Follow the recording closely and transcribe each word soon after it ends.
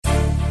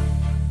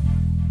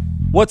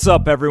What's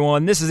up,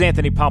 everyone? This is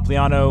Anthony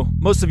Pompliano.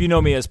 Most of you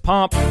know me as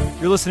Pomp.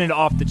 You're listening to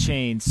Off the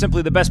Chain,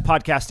 simply the best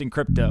podcast in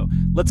crypto.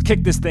 Let's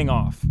kick this thing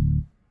off.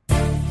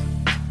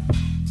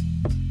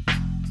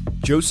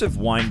 Joseph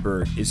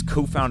Weinberg is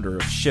co-founder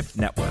of Shyft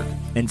Network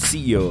and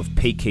CEO of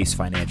Paycase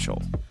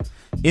Financial.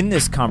 In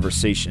this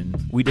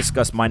conversation, we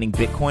discuss mining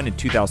Bitcoin in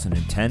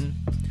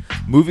 2010,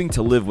 moving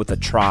to live with a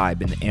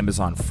tribe in the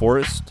Amazon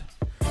forest,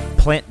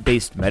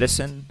 plant-based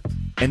medicine,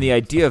 and the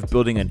idea of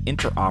building an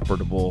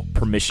interoperable,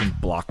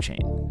 permissioned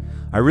blockchain.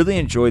 I really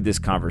enjoyed this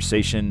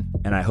conversation,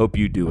 and I hope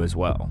you do as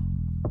well.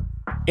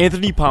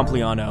 Anthony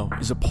Pompliano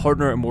is a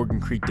partner at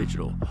Morgan Creek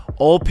Digital.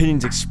 All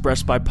opinions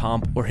expressed by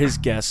Pomp or his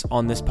guests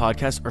on this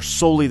podcast are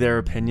solely their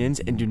opinions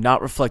and do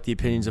not reflect the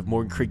opinions of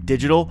Morgan Creek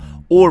Digital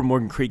or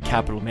Morgan Creek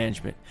Capital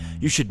Management.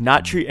 You should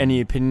not treat any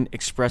opinion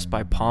expressed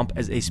by Pomp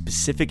as a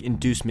specific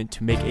inducement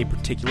to make a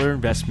particular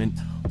investment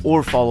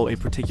or follow a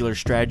particular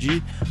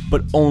strategy,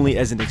 but only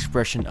as an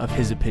expression of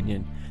his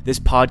opinion. This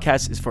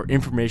podcast is for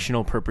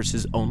informational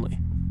purposes only.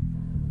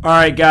 All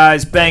right,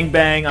 guys, bang,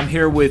 bang. I'm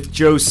here with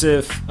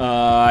Joseph.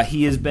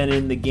 He has been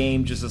in the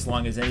game just as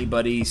long as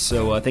anybody,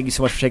 so thank you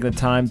so much for taking the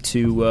time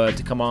to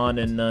come on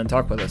and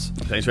talk with us.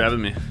 Thanks for having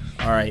me.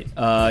 All right.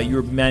 You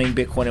were mining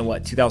Bitcoin in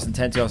what,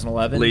 2010,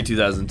 2011? Late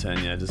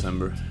 2010, yeah,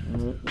 December.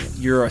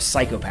 You're a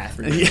psychopath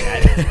for doing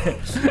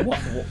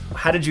that.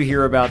 How did you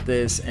hear about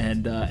this,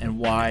 and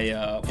why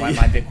mine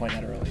Bitcoin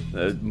that early?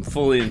 I'm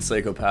fully in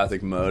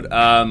psychopathic mode.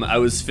 I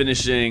was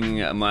finishing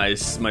my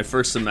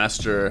first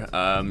semester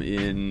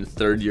in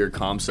third year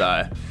comp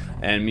sci,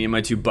 and me and my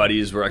two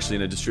buddies were actually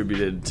in a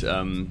distributed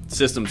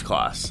systems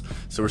class.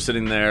 So we're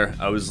sitting there.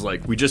 I was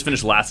like, we just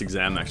finished last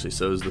exam actually,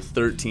 so it was the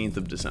 13th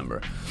of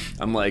December.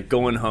 I'm like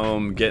going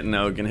home, getting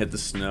out, gonna hit the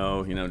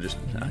snow, just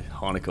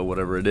Hanukkah,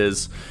 whatever it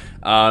is.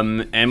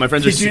 And my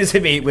friends Did you just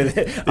hit me with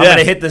it? I'm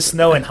gonna hit the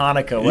snow in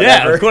Hanukkah, whatever.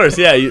 Yeah, of course,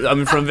 yeah.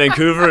 I'm from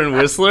Vancouver and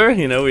Whistler.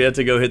 We had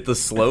to go hit the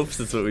slopes.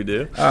 That's what we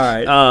do. All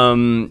right.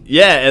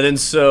 Yeah, and then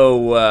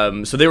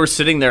so they were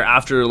sitting there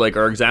after like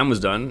our exam was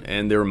done,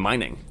 and they were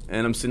mining.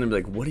 And I'm sitting there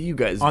like, what are you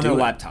guys doing? On their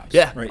laptops.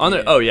 Yeah. Right? On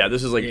their, oh, yeah.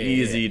 This is like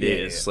easy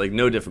days. Like,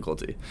 no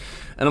difficulty.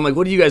 And I'm like,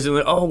 what are you guys doing?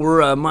 Like, oh,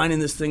 we're mining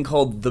this thing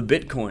called the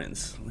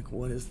Bitcoins. I'm like,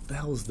 what is the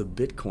hell is the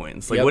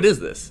Bitcoins? Like, what is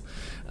this?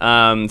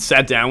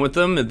 Sat down with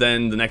them, and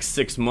then the next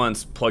 6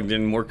 months plugged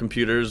in more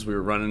computers. We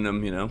were running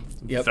them,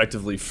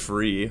 effectively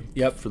free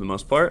for the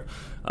most part.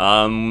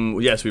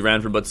 Yes, we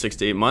ran for about 6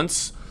 to 8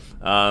 months.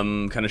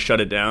 Kind of shut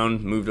it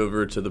down, moved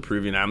over to the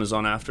Peruvian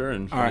Amazon after,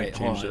 and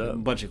changed it up. A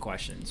bunch of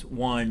questions.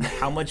 One,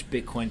 how much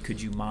Bitcoin could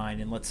you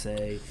mine in, let's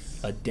say,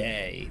 a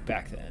day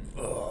back then?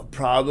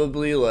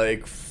 Probably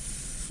like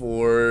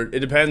it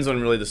depends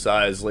on really the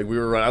size. Like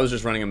I was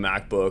just running a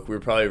MacBook. We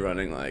were probably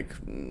running like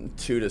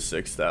 2,000 to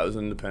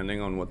 6,000,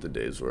 depending on what the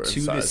days were.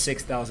 2,000 to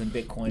 6,000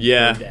 Bitcoin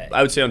per day.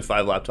 I would say on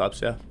 5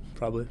 laptops. Yeah.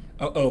 Probably.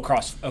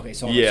 Across. Okay,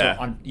 so you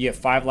have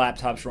 5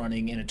 laptops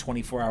running in a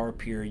 24-hour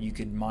period. You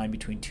could mine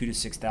between 2,000 to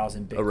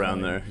 6,000 Bitcoin.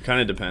 Around there. It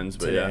kind of depends,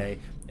 but today.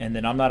 Yeah. And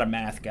then I'm not a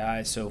math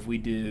guy, so if we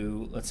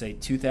do, let's say,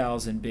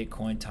 2,000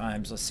 Bitcoin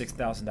times a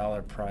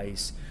 $6,000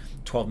 price,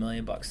 $12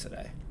 million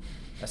today.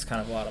 That's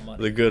kind of a lot of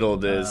money. The good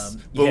old days.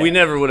 But we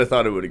never would have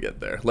thought it would get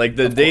there. Like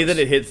the day that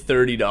it hit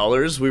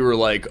 $30, we were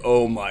like,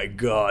 oh my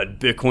God,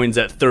 Bitcoin's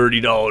at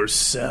 $30,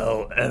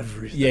 sell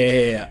everything.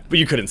 Yeah. But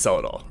you couldn't sell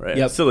it all, right?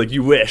 Yep. So like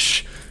you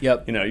wish.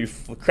 Yep. You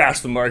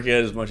crash the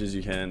market as much as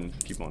you can,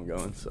 keep on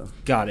going. So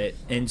got it.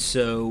 And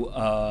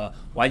so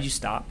why'd you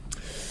stop?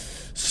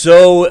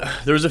 So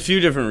there was a few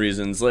different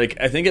reasons. Like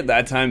I think at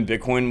that time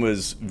Bitcoin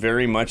was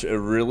very much a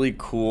really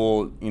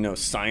cool,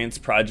 science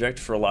project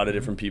for a lot of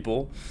different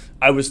people.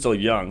 I was still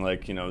young,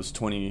 like, I was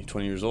 20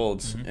 years old.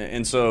 Mm-hmm.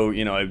 And so,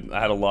 I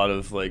had a lot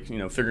of like,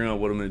 figuring out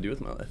what I'm going to do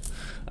with my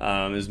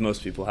life, as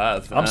most people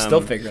have. I'm still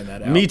figuring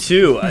that out. Me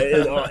too.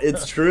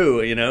 It's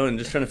true, and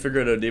just trying to figure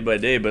it out day by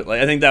day. But like,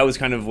 I think that was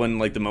kind of when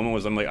like the moment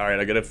was, I'm like, all right,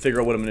 I got to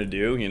figure out what I'm going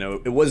to do.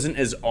 It wasn't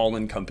as all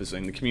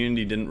encompassing. The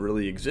community didn't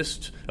really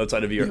exist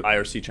outside of your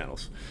IRC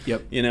channels.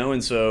 Yep.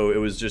 And so it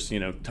was just,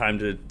 time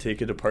to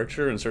take a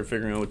departure and start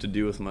figuring out what to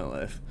do with my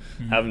life.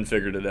 Mm-hmm. Haven't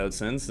figured it out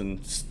since,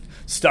 and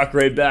stuck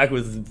right back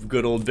with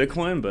good old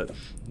Bitcoin, but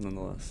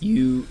nonetheless.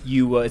 You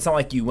it's not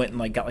like you went and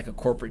like got like a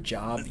corporate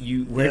job.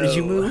 Where did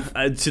you move?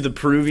 To the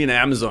Peruvian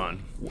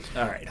Amazon.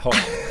 All right, hold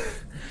on.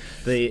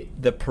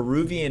 The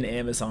Peruvian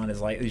Amazon is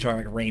like, you're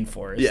talking like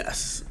rainforest.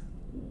 Yes.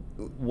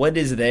 What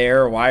is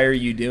there? Why are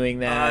you doing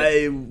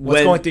that?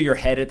 What's going through your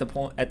head at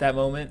that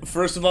moment?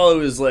 First of all, it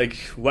was like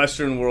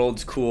Western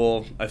world's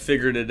cool. I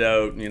figured it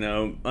out.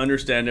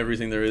 Understand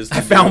everything there is. I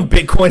found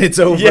Bitcoin. It's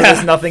over. Yeah,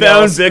 there's nothing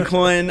else. Found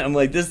Bitcoin. I'm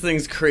like, this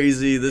thing's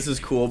crazy. This is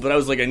cool. But I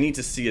was like, I need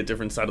to see a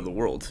different side of the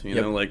world.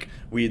 Like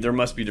there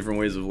must be different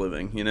ways of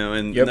living.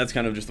 And that's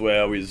kind of just the way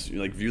I always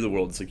like view the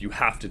world. It's like you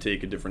have to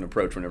take a different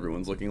approach when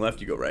everyone's looking left.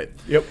 You go right.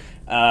 Yep.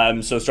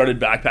 So started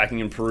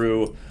backpacking in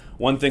Peru.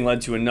 one thing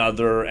led to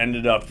another,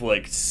 ended up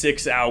like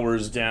 6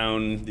 hours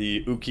down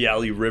the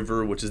Ucayali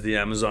River, which is the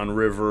Amazon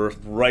River,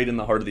 right in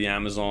the heart of the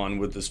Amazon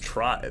with this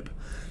tribe.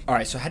 All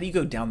right, so how do you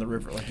go down the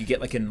river? Like you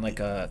get like in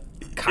like a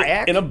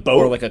kayak, in a boat,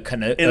 or like a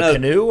canoe,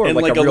 or in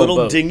like a a real little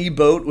boat? dinghy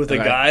boat with a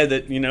guy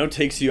that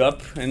takes you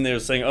up, and they're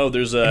saying, "Oh,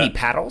 there's a." And he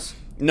paddles.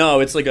 No,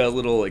 it's like a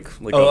little he's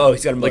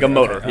got a motor. like a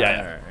motor. Okay. Yeah.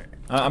 All right.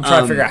 I'm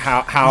trying to figure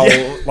out how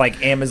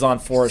like Amazon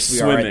forest we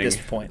Swimming, are at this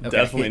point. Okay.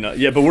 Definitely not.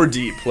 Yeah, but we're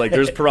deep. Like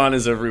there's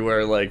piranhas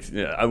everywhere. Like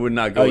I would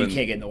not go. Oh, you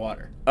can't get in the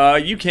water.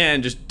 You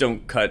can, just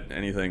don't cut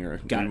anything, or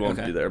you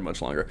won't be there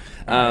much longer.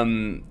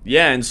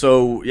 Right.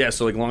 So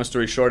like long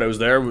story short, I was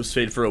there. I was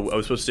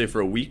supposed to stay for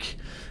a week.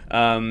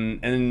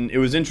 And it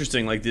was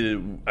interesting. Like I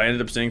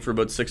ended up staying for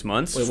about 6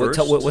 months. Wait, first.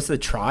 what's the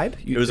tribe?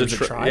 It was a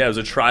tribe. Yeah, it was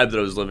a tribe that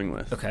I was living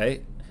with.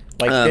 Okay.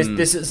 Like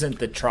this isn't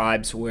the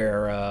tribes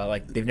where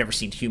like they've never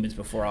seen humans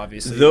before.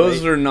 Obviously,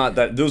 those are not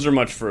that. Those are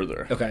much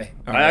further. Okay,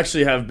 I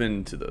actually have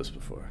been to those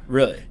before.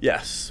 Really?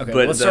 Yes. Okay,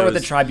 let's start with the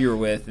tribe you were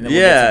with. And then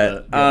we'll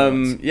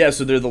get to the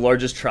so they're the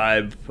largest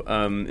tribe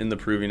in the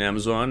Peruvian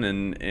Amazon,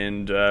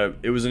 and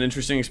it was an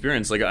interesting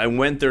experience. Like I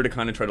went there to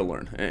kind of try to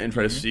learn and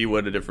try to see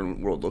what a different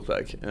world looked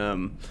like.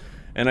 And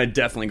I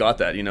definitely got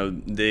that.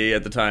 They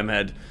at the time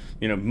had,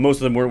 most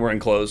of them weren't wearing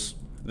clothes.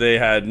 They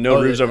had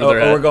no roofs over their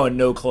head. We're going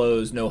no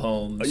clothes, no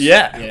homes.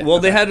 Yeah. Well,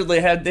 they had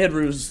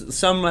roofs.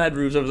 Some had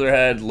roofs over their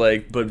head,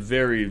 but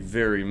very,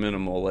 very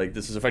minimal. Like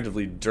this is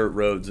effectively dirt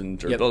roads and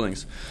dirt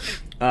buildings.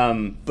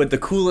 But the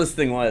coolest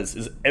thing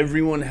is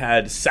everyone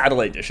had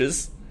satellite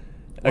dishes.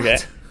 Okay.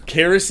 What?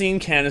 Kerosene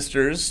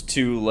canisters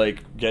to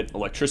get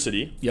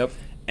electricity. Yep.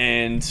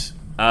 And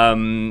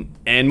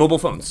mobile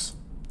phones.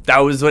 That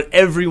was what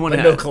everyone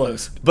had. No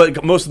clothes.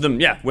 But most of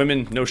them,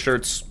 women, no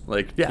shirts.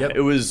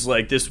 It was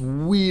like this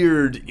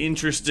weird,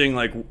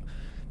 interesting,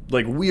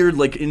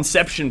 weird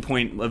inception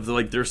point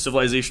of their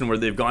civilization where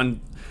they've gone.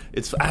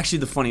 It's actually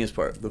the funniest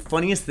part. The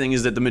funniest thing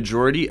is that the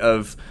majority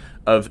of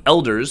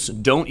elders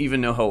don't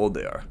even know how old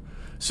they are.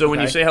 So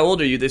when you say, how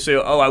old are you? They say,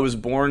 oh, I was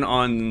born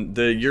on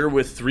the year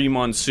with 3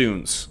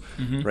 monsoons,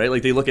 right?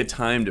 Like they look at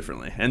time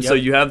differently. And so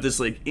you have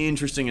this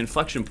interesting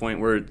inflection point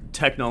where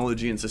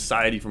technology and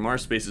society from our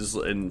spaces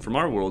and from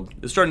our world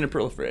is starting to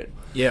proliferate.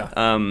 Yeah.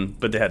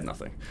 But they had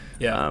nothing.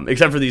 Yeah.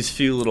 Except for these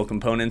few little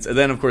components. And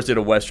then, of course, they had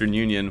a Western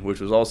Union, which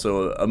was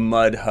also a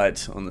mud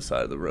hut on the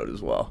side of the road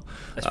as well.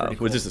 That's pretty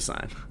cool. Which is a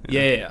sign.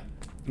 Yeah.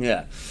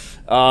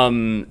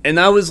 And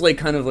that was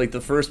kind of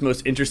the first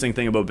most interesting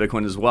thing about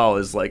Bitcoin as well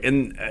is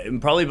and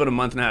probably about a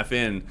month and a half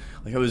in,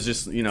 I was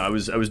just, I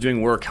was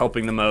doing work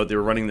helping them out. They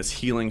were running this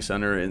healing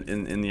center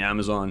in the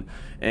Amazon.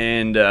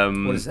 And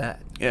what is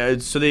that? Yeah,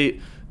 so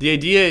the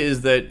idea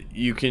is that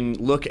you can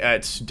look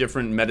at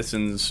different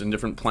medicines and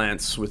different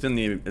plants within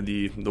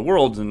the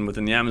world and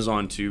within the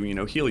Amazon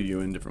to heal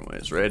you in different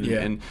ways, right?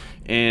 Yeah.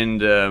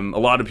 And a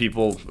lot of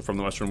people from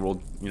the Western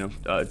world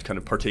kind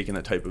of partake in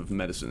that type of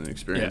medicine and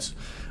experience.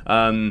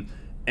 Yeah.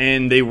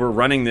 And they were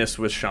running this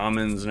with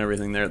shamans and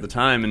everything there at the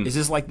time. And is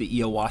this like the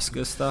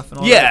ayahuasca stuff and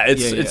all that? Yeah,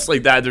 it's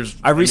like that.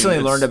 I recently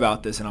learned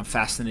about this, and I'm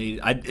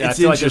fascinated. I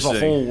feel like there's a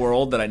whole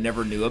world that I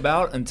never knew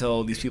about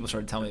until these people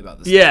started telling me about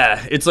this. Yeah,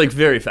 stuff. It's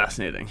very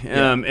fascinating.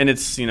 Yeah. And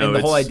it's and the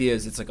whole idea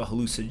is it's like a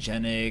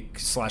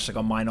hallucinogenic /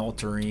 a mind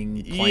altering.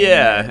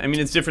 Yeah, I mean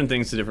it's different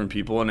things to different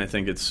people, and I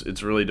think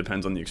it's really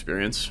depends on the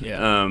experience.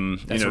 Yeah,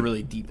 that's a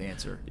really deep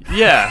answer.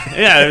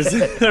 Yeah.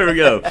 There we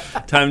go.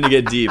 Time to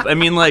get deep. I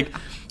mean,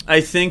 I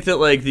think that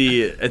I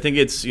think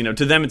it's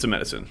to them it's a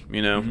medicine,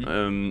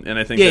 and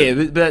I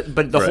think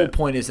but the whole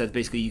point is that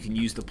basically you can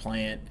use the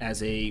plant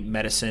as a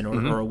medicine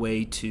or a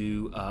way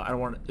to I don't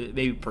want to,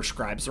 maybe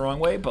prescribes the wrong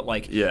way, but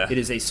it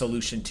is a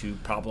solution to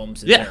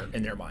problems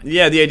in their mind.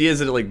 Yeah, the idea is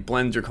that it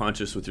blends your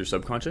conscious with your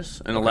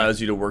subconscious and allows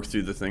you to work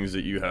through the things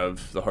that you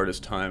have the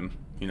hardest time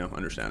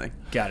understanding.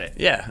 Got it.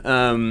 Yeah.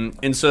 And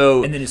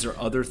then is there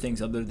other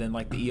things other than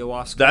the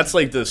ayahuasca? That's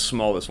the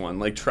smallest one.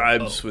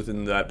 Tribes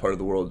within that part of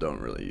the world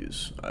don't really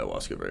use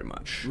ayahuasca very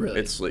much.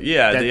 Really? It's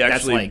they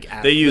actually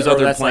they use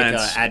other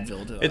plants.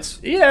 Advil to it's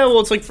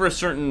it's for a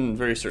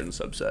very certain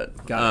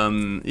subset. Got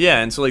it.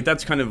 And so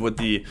that's kind of what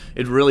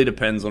it really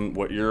depends on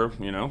what you're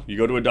you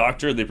go to a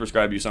doctor, they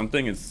prescribe you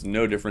something. It's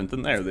no different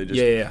than there. They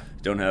just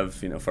don't have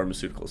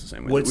pharmaceuticals the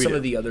same way. What's some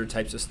of the other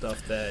types of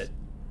stuff that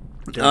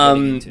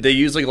they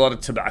use a lot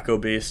of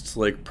tobacco-based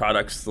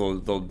products.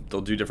 They'll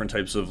do different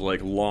types of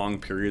long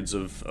periods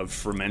of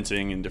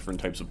fermenting and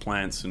different types of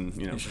plants and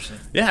Interesting.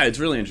 Yeah, it's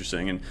really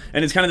interesting and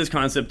it's kind of this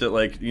concept that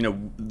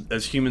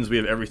as humans we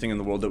have everything in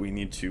the world that we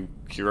need to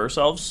cure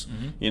ourselves,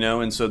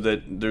 and so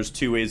that there's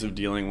two ways of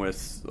dealing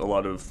with a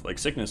lot of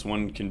sickness.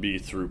 One can be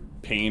through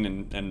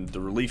pain and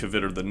the relief of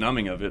it or the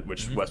numbing of it,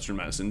 which Western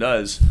medicine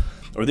does,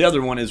 or the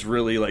other one is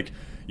really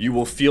you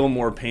will feel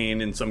more pain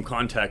in some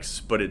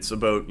contexts, but it's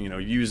about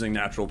using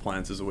natural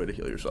plants as a way to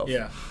heal yourself.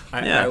 Yeah,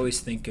 I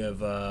always think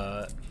of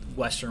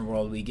Western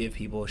world. We give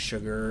people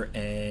sugar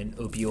and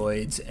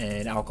opioids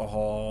and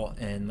alcohol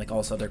and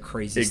all this other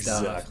crazy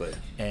stuff. Exactly.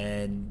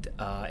 And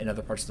in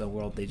other parts of the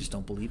world, they just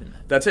don't believe in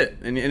that. That's it.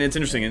 And it's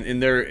interesting. In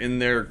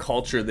their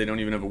culture, they don't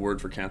even have a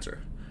word for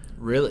cancer.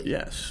 Really?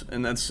 Yes,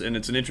 and it's an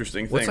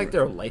interesting thing. What's like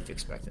their life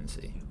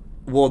expectancy?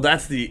 Well,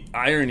 that's the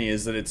irony,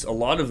 is that it's a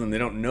lot of them, they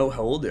don't know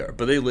how old they are,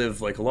 but they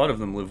live, like, a lot of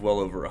them live well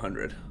over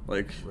 100.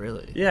 Like,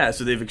 really? Yeah,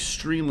 so they have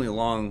extremely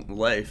long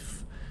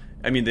life.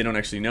 I mean, they don't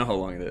actually know how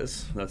long it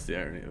is. That's the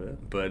irony of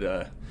it.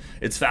 But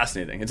it's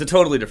fascinating. It's a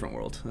totally different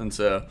world. And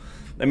so,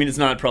 I mean, it's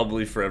not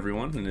probably for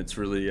everyone, and it's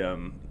really,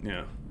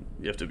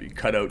 you have to be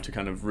cut out to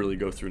kind of really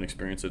go through an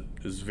experience that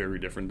is very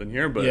different than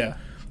here. But yeah.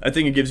 I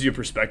think it gives you a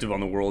perspective on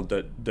the world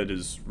that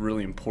is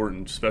really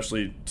important,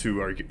 especially to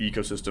our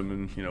ecosystem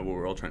and what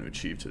we're all trying to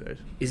achieve today.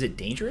 Is it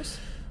dangerous?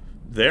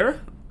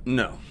 There?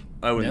 No,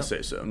 I wouldn't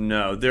say so.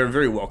 No, they're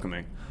very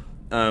welcoming.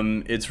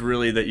 It's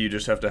really that you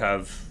just have to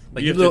have.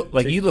 You look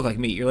like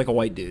me. You're like a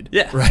white dude.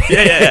 Yeah. Right.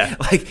 Yeah.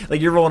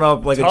 like you're rolling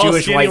up like Tall, a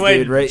Jewish skinny, white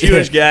dude, right?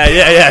 Jewish guy.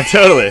 Yeah,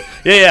 totally.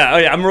 Yeah. Oh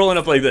yeah, I'm rolling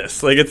up like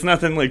this. Like it's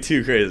nothing like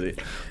too crazy.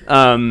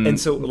 And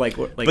so like,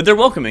 but they're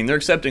welcoming. They're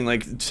accepting.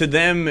 Like to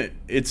them,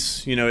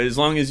 it's as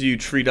long as you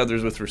treat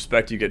others with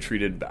respect, you get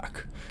treated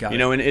back. Got it.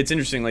 And it's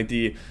interesting. Like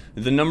the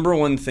number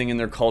one thing in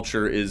their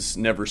culture is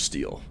never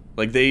steal.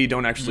 Like they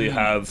don't actually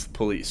have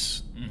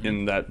police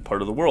in that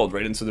part of the world,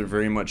 right? And so they're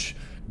very much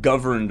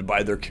governed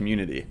by their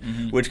community,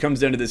 which comes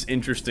down to this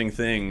interesting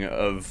thing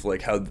of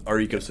like how our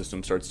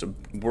ecosystem starts to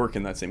work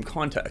in that same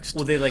context.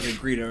 Well, they like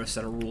agree to a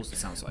set of rules, it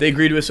sounds like. They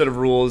agree to a set of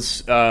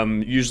rules.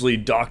 Usually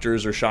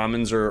doctors or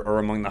shamans are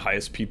among the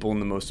highest people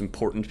and the most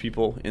important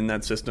people in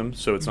that system.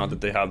 So it's not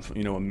that they have,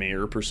 a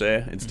mayor per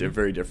se. It's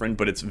very different,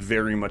 but it's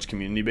very much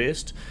community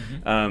based.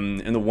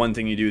 And the one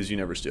thing you do is you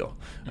never steal.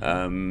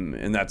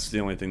 And that's the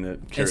only thing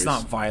that carries. It's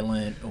not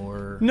violent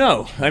or...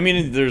 No. I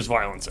mean, there's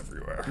violence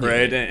everywhere,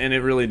 right? And it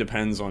really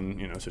depends on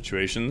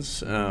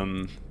situations,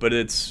 but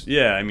it's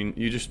I mean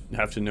you just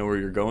have to know where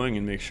you're going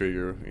and make sure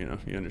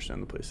you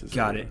understand the places.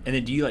 Got it. And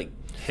then do you like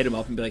hit them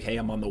up and be like, hey,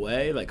 I'm on the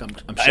way, like I'm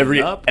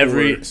showing up?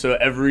 So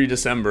every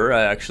December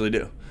I actually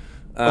do.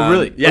 Oh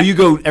really? Yeah. Oh, you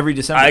go every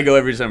December? I go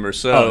every December.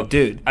 So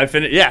dude, I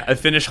finish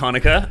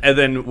Hanukkah, and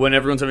then when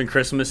everyone's having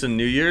Christmas and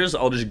New Year's,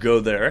 I'll just go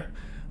there.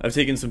 I've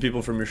taken some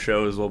people from your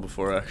show as well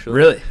before, actually.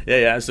 Really?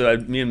 Yeah. So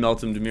me and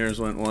Melton Demirs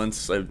went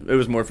once. It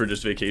was more for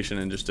just vacation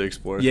and just to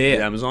explore the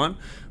Amazon.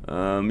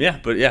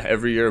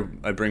 Every year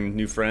I bring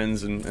new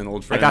friends and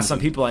old friends. I got some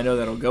people I know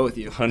that'll go with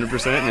you.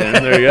 100%,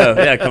 man. There you go.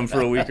 Yeah, come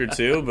for a week or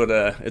two, but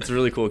it's a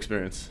really cool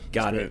experience.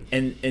 Got it.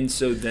 And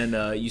so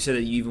then you said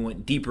that you even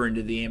went deeper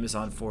into the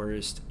Amazon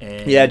forest.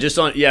 And just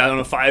on a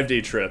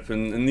 5-day trip,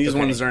 and these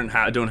ones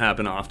don't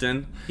happen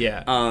often.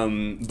 Yeah.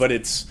 But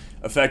it's.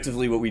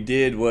 Effectively, what we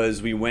did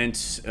was we went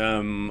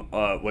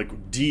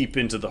deep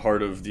into the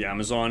heart of the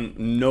Amazon.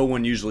 No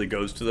one usually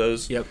goes to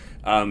those. Yep.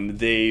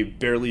 They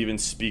barely even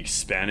speak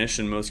Spanish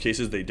in most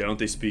cases. They don't.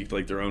 They speak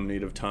like their own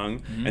native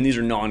tongue. And these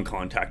are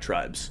non-contact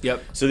tribes.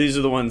 Yep. So these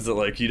are the ones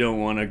that you don't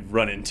want to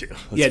run into.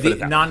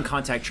 The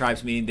non-contact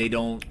tribes, meaning they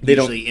don't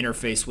usually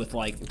interface with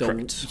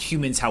the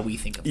humans how we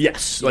think of them.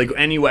 Yes. Like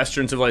any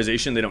Western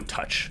civilization, they don't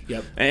touch.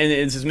 Yep. And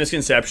it's this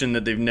misconception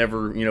that they've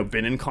never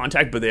been in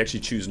contact, but they actually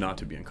choose not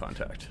to be in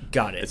contact.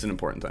 Got it. It's an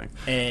important thing.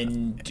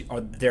 And are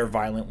they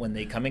violent when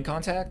they come in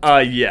contact?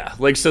 Yeah.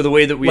 So the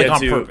way that we had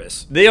on to...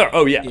 purpose? They are.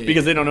 Oh, yeah.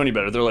 Because they don't know any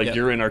better. They're like,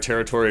 you're in our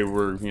territory.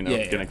 We're, going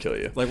to kill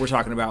you. Like, we're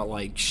talking about,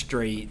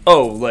 straight...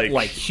 Oh, like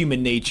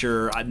human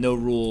nature, no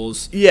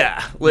rules.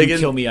 Yeah. You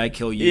kill me, I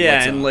kill you.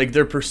 Yeah, and,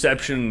 their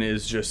perception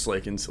is just,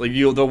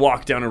 they'll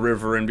walk down a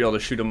river and be able to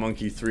shoot a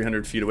monkey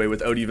 300 feet away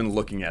without even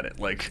looking at it.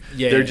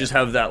 They just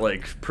have that,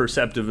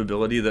 perceptive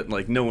ability that,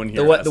 no one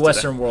here has the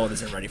Western world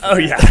isn't ready for that. Oh,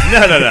 yeah.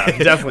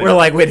 No. Definitely. We're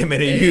like, wait a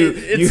minute,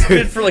 it's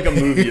good for a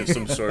movie of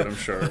some sort, I'm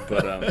sure.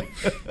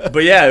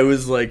 But yeah, it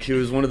was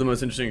one of the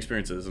most interesting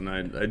experiences, and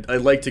I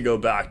like to go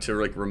back to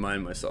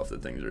remind myself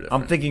that things are different.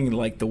 I'm thinking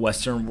the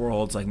Western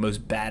world's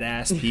most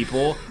badass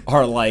people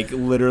are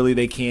literally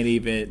they can't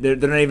even they're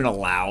not even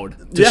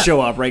allowed to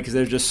show up, right? Because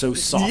they're just so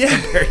soft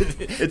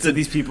compared to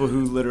these people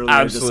who literally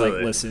Absolutely.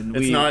 are just listen.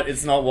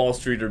 It's not Wall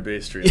Street or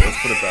Bay Street.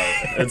 Let's put it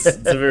that way. It's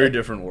a very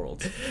different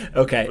world.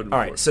 Okay, all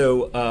right.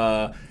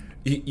 So.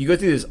 You go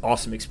through this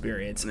awesome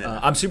experience.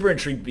 I'm super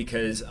intrigued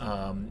because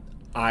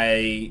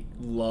I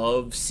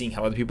love seeing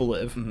how other people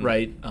live,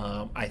 right?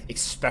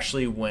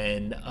 Especially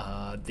when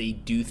they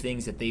do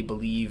things that they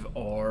believe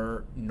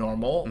are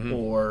normal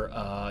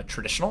or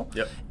traditional,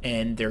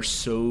 and they're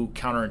so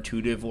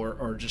counterintuitive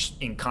or just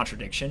in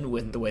contradiction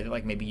with the way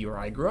that maybe you or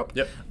I grew up.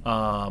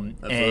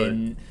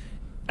 And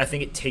I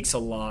think it takes a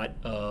lot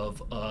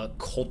of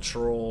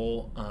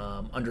cultural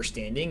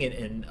understanding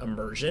and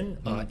immersion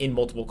in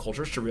multiple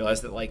cultures to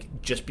realize that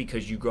just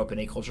because you grew up in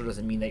a culture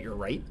doesn't mean that you're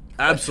right.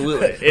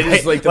 Absolutely. It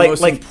is the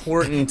most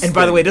important And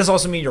by the way, it doesn't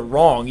also mean you're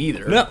wrong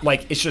either. No.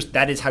 It's just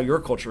that is how your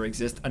culture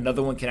exists.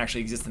 Another one can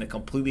actually exist in a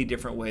completely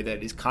different way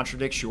that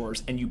contradicts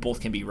yours, and you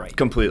both can be right.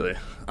 Completely.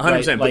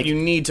 100%. But you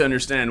need to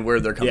understand where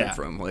they're coming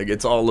from.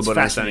 It's all about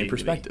understanding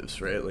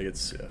perspectives, right?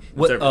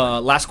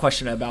 Last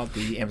question about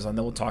the Amazon,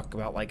 then we'll talk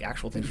about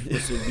actual things we're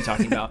supposed to be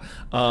talking about.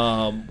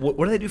 What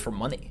do they do for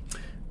money?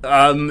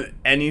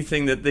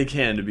 Anything that they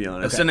can, to be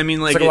honest. Okay. And I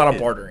mean, like, it's like a lot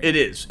of bartering. It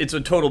is. It's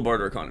a total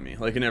barter economy,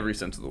 like in every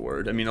sense of the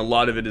word. I mean, a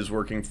lot of it is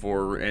working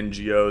for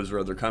NGOs or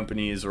other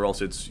companies, or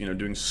else it's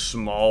doing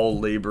small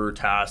labor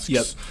tasks.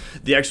 Yep.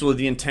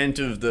 The intent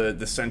of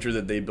the center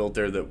that they built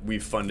there that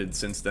we've funded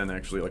since then,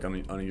 actually, like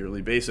on a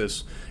yearly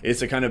basis, is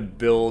to kind of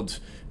build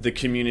the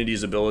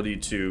community's ability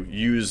to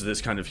use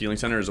this kind of healing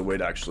center as a way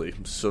to actually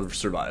sort of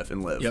survive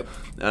and live. Yep.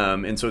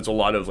 And so it's a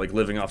lot of like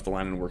living off the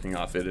land and working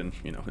off it, and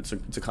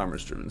it's a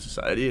commerce-driven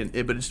society,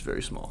 but it's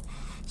very small.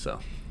 So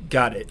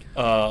got it.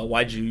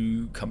 Why'd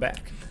you come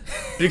back?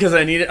 Because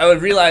I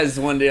would realize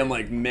one day, I'm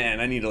like, man,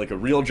 I need like a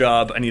real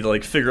job. I need to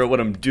like figure out what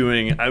I'm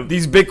doing.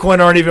 These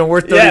Bitcoin aren't even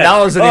worth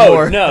 $30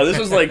 anymore. Oh no, this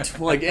was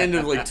like end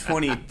of like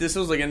 20. This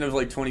was like end of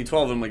like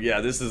 2012. I'm like,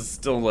 yeah, this is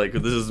still like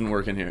this isn't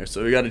working here.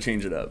 So we got to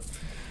change it up.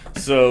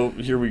 So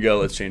here we go.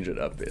 Let's change it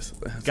up,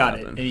 basically. Got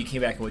it. And you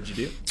came back, and what'd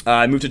you do?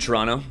 I moved to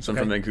Toronto. So I'm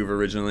from Vancouver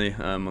originally,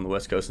 on the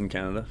west coast in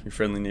Canada. Your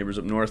friendly neighbors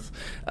up north.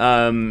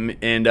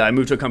 And I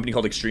moved to a company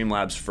called Extreme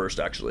Labs first,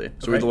 actually.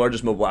 So we're the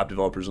largest mobile app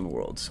developers in the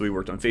world. So we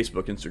worked on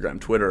Facebook,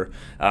 Instagram, Twitter.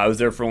 I was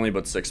there for only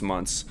about 6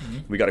 months. Mm-hmm.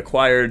 We got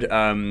acquired.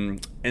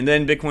 And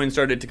then Bitcoin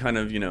started to kind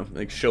of,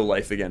 like show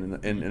life again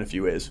in a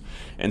few ways.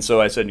 And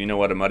so I said, you know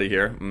what, I'm out of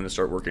here. I'm going to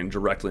start working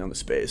directly on the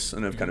space.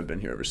 And I've kind of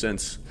been here ever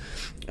since.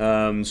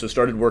 So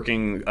started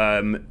working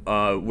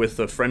with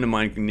a friend of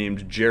mine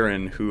named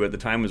Jaron, who at the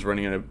time was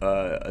running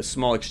a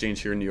small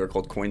exchange here in New York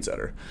called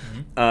CoinSetter.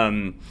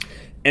 Mm-hmm.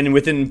 And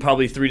within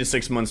probably 3 to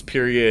 6 months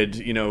period,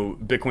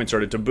 Bitcoin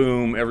started to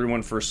boom.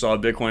 Everyone first saw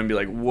Bitcoin and be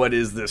like, what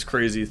is this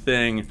crazy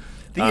thing?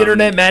 The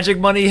internet magic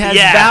money has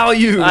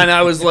value. And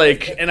I was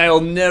like, and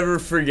I'll never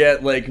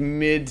forget, like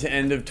mid to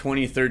end of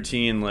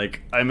 2013,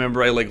 like I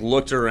remember I like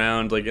looked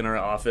around like in our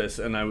office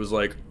and I was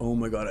like, oh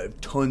my God, I have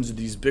tons of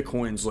these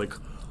Bitcoins. Like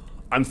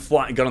I'm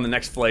got on the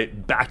next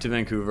flight back to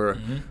Vancouver,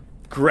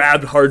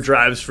 grabbed hard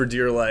drives for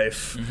dear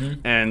life,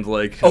 and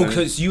like... Oh,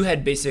 because you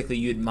had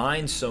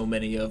mined so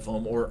many of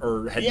them,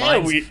 or had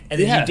mines,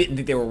 and then you didn't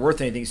think they were worth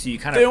anything, so you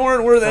kind of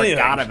weren't worth anything.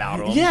 Forgot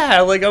about them.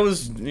 Yeah, like I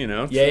was,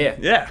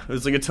 Yeah. It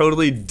was like a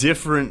totally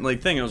different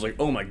like thing. I was like,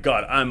 oh my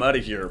God, I'm out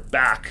of here.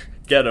 Back.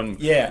 Get them.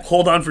 Yeah.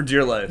 Hold on for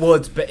dear life. Well,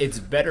 it's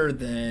better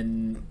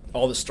than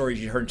all the stories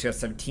you heard in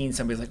 2017.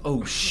 Somebody's like,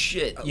 oh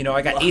shit,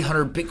 I got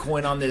 800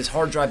 Bitcoin on this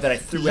hard drive that I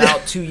threw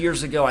out 2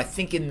 years ago. I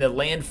think in the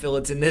landfill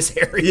it's in this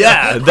area.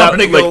 Yeah,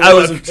 I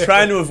was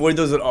trying to avoid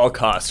those at all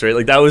costs, right?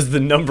 Like that was the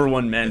number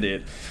one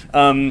mandate.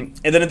 And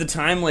then at the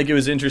time, like it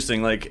was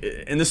interesting, like,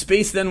 and the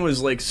space then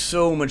was like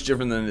so much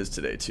different than it is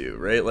today too,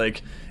 right?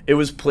 Like it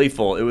was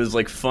playful, it was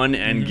like fun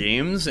and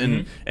games,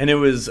 and it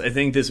was, I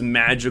think, this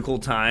magical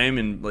time,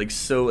 and like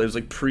so it was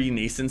like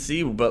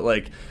pre-nascency, but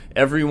like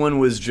everyone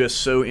was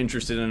just so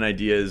interested in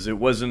ideas. It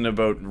wasn't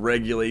about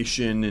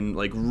regulation and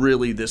like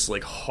really this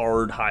like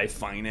hard high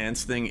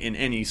finance thing in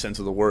any sense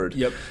of the word.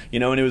 Yep.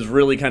 And it was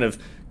really kind of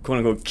quote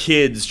unquote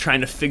kids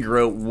trying to figure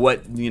out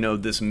what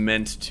this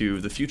meant to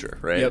the future,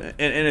 right? Yep.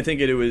 And I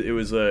think it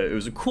was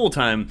a cool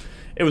time.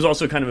 It was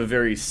also kind of a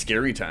very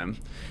scary time.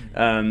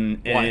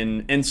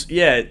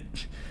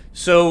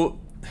 So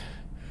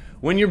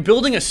when you're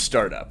building a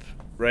startup,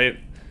 right?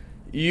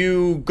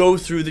 You go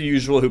through the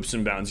usual hoops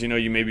and bounds.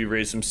 You maybe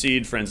raise some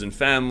seed, friends and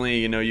family.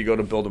 You go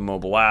to build a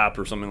mobile app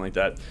or something like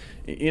that.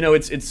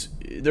 It's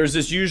there's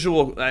this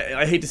usual.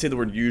 I hate to say the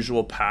word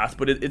usual path,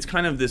 but it's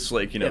kind of this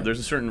like there's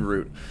a certain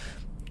route.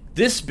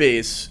 This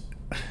space,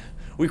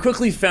 we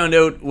quickly found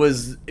out,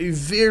 was a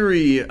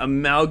very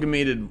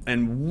amalgamated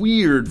and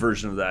weird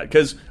version of that.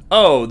 Because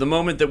the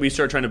moment that we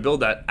start trying to build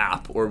that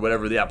app or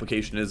whatever the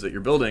application is that you're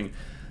building,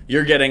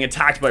 you're getting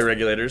attacked by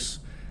regulators.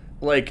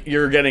 Like,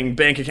 you're getting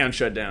bank accounts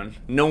shut down.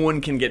 No one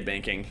can get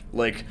banking.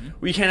 Like,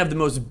 we can't have the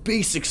most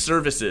basic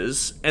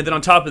services. And then on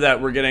top of that,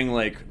 we're getting,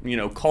 like,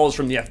 calls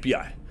from the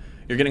FBI.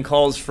 You're getting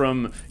calls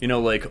from,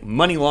 like,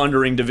 money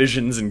laundering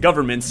divisions and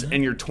governments,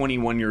 and you're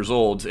 21 years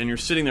old. And you're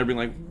sitting there being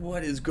like,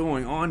 what is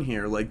going on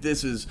here? Like,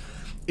 this is...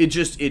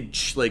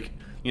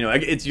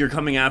 you're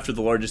coming after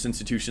the largest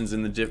institutions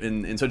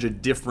in such a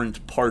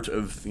different part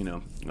of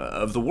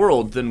of the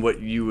world than what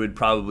you would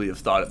probably have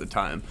thought at the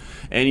time,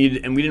 and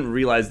we didn't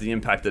realize the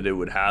impact that it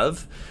would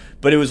have.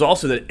 But it was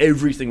also that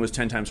everything was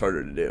 10 times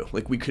harder to do.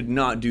 Like, we could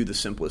not do the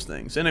simplest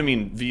things. And I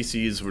mean,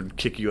 VCs would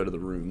kick you out of the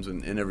rooms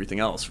and everything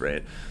else,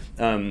 right?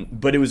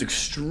 But it was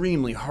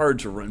extremely hard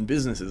to run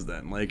businesses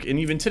then. Like, and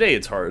even today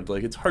it's hard.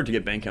 Like, it's hard to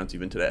get bank accounts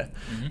even today.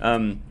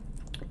 And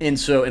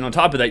on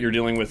top of that, you're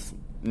dealing with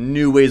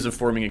new ways of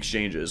forming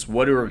exchanges.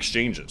 What are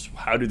exchanges?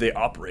 How do they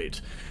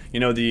operate?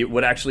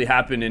 What actually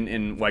happened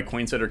in why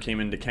CoinSetter came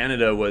into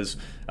Canada was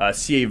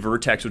CA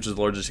Vertex, which is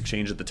the largest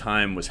exchange at the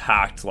time, was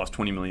hacked, lost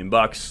 $20 million.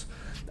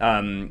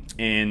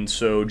 And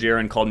so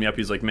Jaron called me up.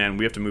 He's like, man,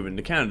 we have to move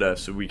into Canada.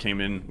 So we came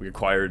in, we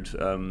acquired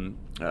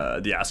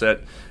the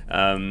asset.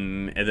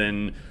 And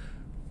then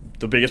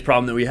the biggest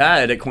problem that we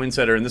had at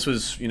CoinSetter, and this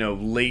was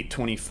late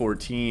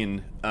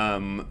 2014,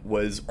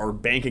 was our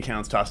bank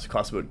accounts cost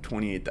about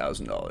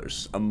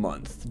 $28,000 a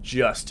month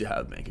just to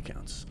have bank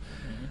accounts.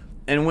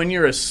 And when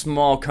you're a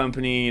small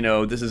company,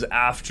 this is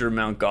after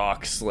Mt.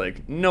 Gox,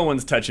 like no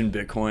one's touching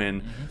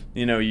Bitcoin.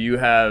 You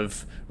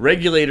have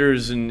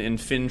regulators and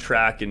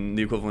FinTrack and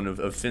the equivalent of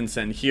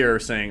FinCEN here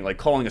saying, like,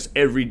 calling us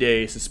every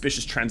day,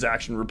 suspicious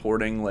transaction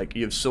reporting. Like,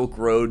 you have Silk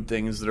Road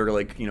things that are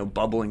like,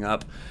 bubbling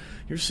up.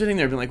 You're sitting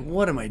there being like,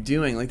 what am I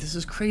doing? Like, this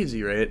is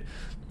crazy, right?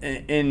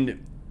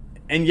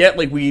 And yet,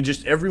 like,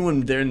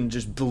 everyone then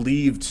just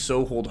believed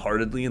so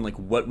wholeheartedly in like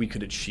what we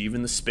could achieve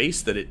in the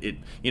space that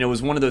it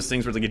was one of those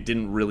things where like it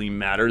didn't really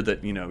matter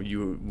that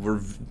you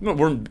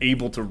weren't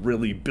able to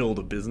really build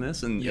a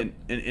business,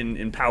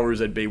 and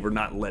powers at bay were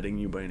not letting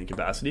you by any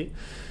capacity.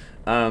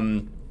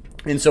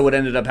 And so what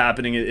ended up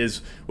happening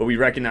is what we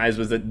recognized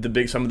was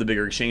that some of the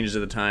bigger exchanges at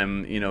the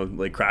time,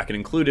 like Kraken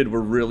included,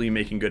 were really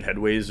making good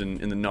headways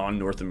in the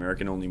non-North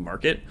American only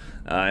market.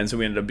 And so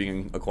we ended up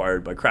being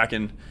acquired by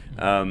Kraken.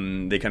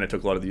 They kind of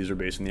took a lot of the user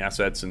base and the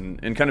assets. And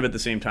kind of at the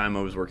same time,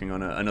 I was working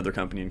on another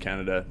company in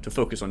Canada to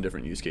focus on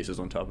different use cases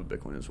on top of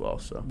Bitcoin as well.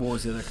 So what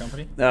was the other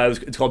company?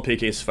 It's called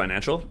Paycase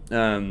Financial.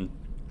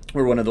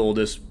 We're one of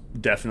the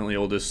definitely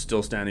oldest,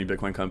 still standing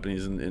Bitcoin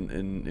companies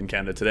in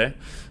Canada today.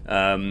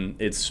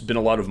 It's been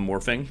a lot of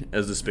morphing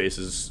as the space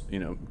is,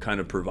 kind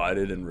of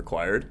provided and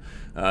required.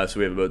 So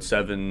we have about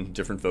 7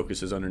 different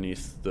focuses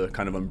underneath the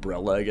kind of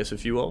umbrella, I guess,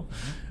 if you will.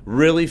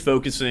 Really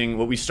focusing,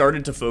 what we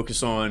started to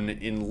focus on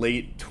in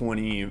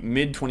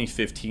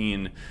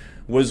mid-2015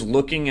 was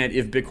looking at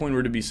if Bitcoin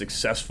were to be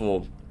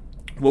successful,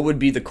 what would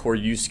be the core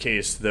use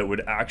case that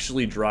would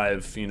actually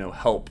drive,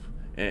 help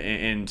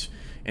and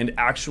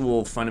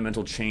actual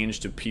fundamental change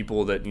to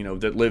people that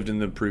that lived in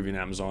the Peruvian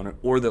Amazon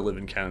or that live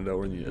in Canada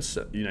or in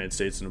the United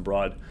States and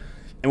abroad.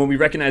 And what we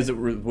recognized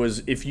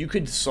was if you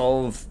could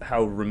solve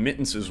how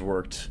remittances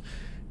worked,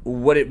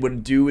 what it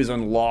would do is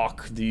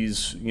unlock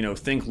these,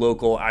 think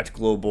local, act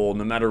global.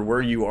 No matter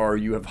where you are,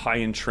 you have high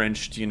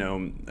entrenched,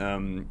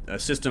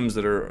 systems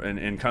that are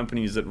and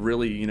companies that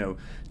really,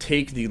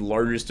 take the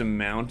largest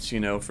amount,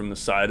 from the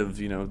side of,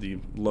 the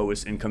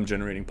lowest income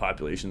generating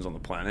populations on the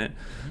planet.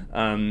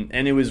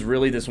 And it was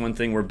really this one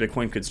thing where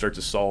Bitcoin could start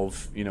to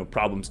solve,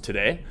 problems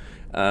today.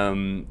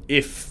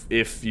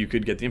 If you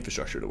could get the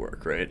infrastructure to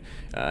work, right?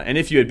 And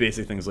if you had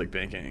basic things like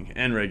banking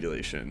and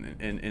regulation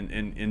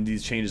and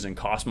these changes in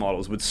cost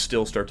models would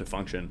still start to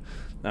function.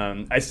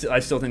 I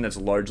still think that's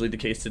largely the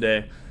case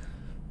today.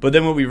 But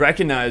then what we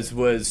recognized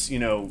was,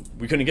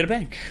 we couldn't get a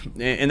bank,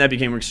 and that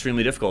became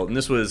extremely difficult. And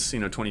this was,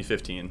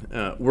 2015.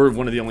 We're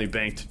one of the only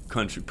banked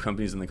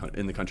companies in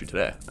the country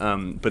today.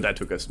 But that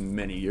took us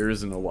many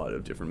years and a lot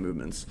of different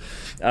movements.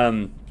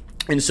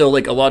 And so,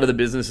 like, a lot of the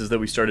businesses that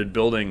we started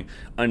building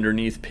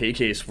underneath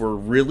Paycase were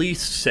really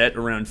set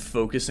around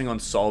focusing on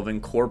solving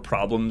core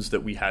problems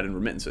that we had in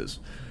remittances.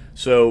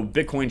 So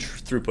Bitcoin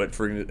throughput,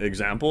 for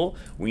example,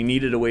 we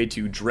needed a way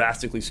to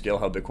drastically scale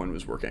how Bitcoin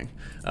was working.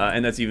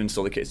 And that's even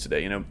still the case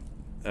today.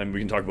 And we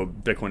can talk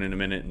about Bitcoin in a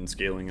minute and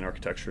scaling and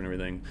architecture and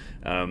everything.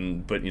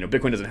 But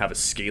Bitcoin doesn't have a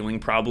scaling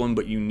problem,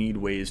 but you need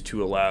ways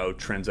to allow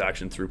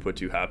transaction throughput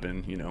to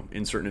happen,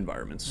 in certain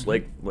environments,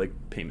 like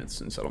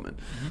payments and settlement.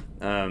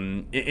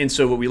 And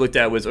so what we looked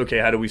at was, okay,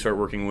 how do we start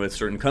working with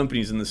certain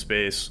companies in the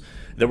space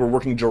that were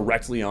working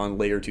directly on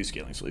layer 2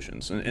 scaling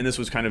solutions? And this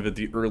was kind of at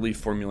the early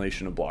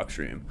formulation of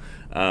Blockstream.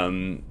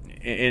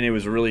 And it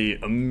was a really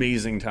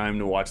amazing time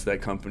to watch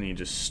that company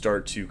just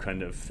start to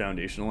kind of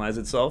foundationalize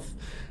itself.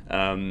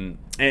 And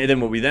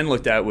then what we then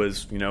looked at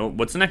was,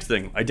 what's the next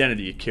thing?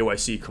 Identity,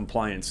 KYC,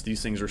 compliance.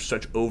 These things are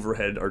such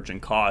overhead arching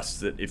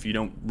costs that if you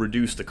don't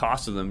reduce the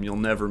cost of them, you'll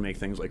never make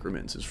things like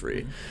remittances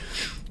free.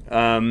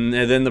 And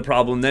then the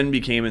problem then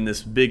became, and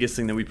this biggest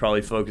thing that we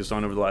probably focused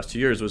on over the last 2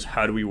 years was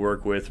how do we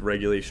work with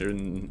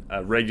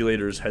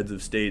regulators, heads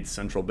of states,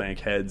 central bank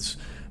heads,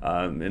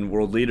 and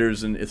world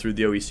leaders and through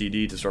the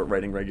OECD to start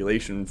writing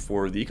regulation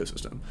for the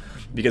ecosystem.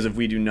 Because if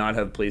we do not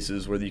have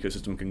places where the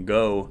ecosystem can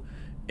go,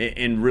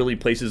 and really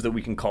places that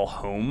we can call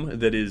home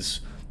that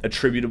is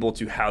attributable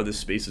to how this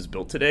space is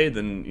built today,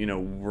 then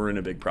we're in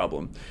a big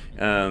problem.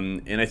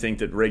 And I think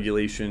that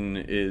regulation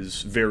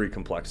is very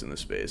complex in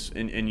this space,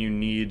 and you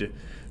need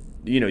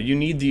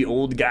the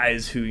old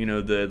guys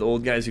who the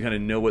old guys who kind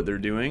of know what they're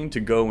doing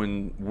to go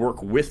and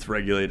work with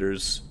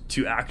regulators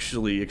to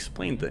actually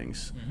explain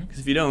things. Because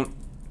if you don't,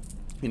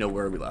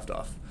 where are we left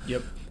off?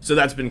 Yep. So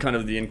that's been kind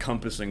of the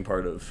encompassing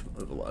part of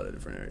a lot of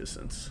different areas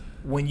since.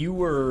 When you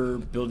were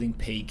building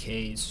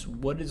Paycase,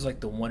 what is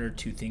like the 1 or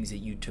 2 things that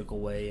you took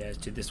away as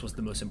to this was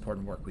the most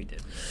important work we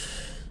did?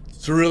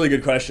 It's a really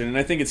good question, and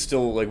I think it's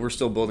still like we're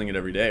still building it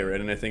every day, right?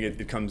 And I think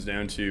it comes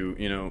down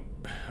to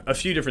a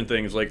few different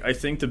things. Like I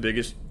think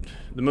the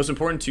most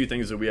important 2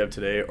 things that we have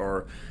today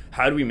are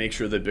how do we make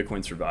sure that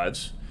Bitcoin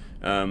survives,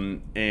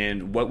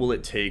 and what will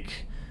it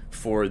take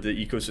for the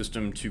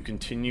ecosystem to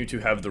continue to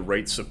have the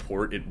right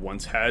support it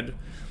once had,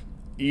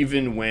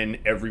 even when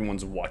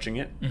everyone's watching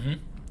it.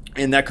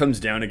 And that comes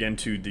down again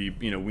to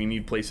we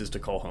need places to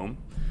call home.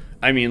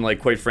 I mean, like,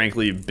 quite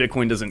frankly,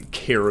 Bitcoin doesn't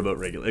care about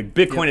regulation. Like,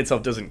 Bitcoin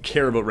itself doesn't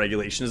care about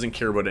regulation, doesn't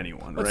care about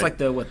anyone, It's right? like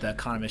the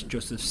economist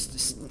Joseph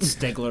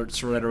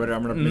Stiglitz or whatever.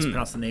 I'm going to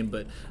mispronounce the name,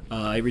 but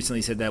he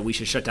recently said that we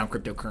should shut down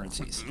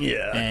cryptocurrencies.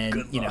 Yeah, and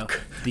good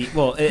luck.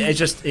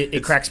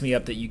 It cracks me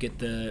up that you get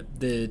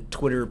the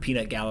Twitter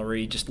peanut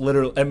gallery just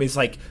literally. I mean, it's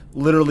like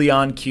literally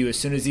on cue. As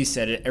soon as he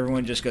said it,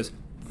 everyone just goes,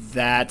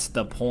 "That's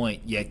the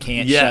point. You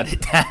can't shut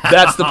it down."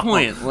 That's the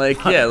point.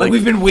 Like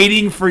we've been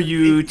waiting for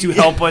you to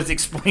help us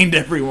explain to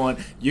everyone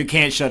you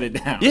can't shut it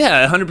down.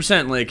 Yeah,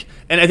 100%. Like,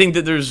 and I think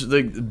that there's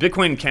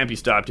Bitcoin can't be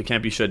stopped. It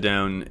can't be shut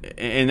down.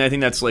 And I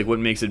think that's like what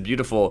makes it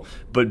beautiful.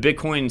 But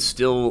Bitcoin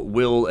still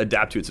will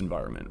adapt to its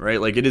environment, right?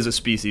 Like, it is a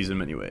species in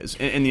many ways,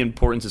 and the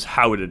importance is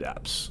how it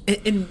adapts.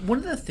 And one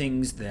of the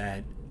things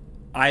that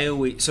I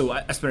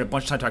spent a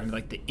bunch of time talking to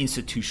like the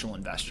institutional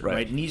investor,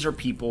 right? And these are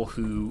people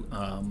who.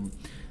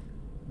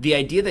 The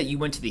idea that you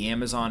went to the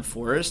Amazon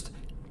forest,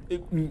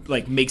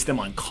 like, makes them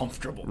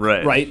uncomfortable,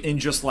 right? And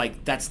just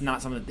like that's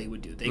not something that they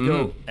would do. They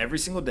go every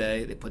single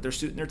day. They put their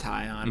suit and their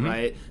tie on,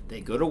 right?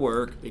 They go to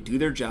work. They do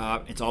their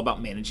job. It's all about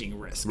managing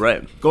risk.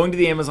 Right. Going to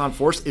the Amazon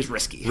forest is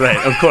risky.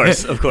 Right. Of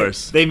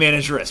course. They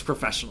manage risk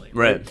professionally.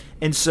 Right.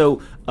 And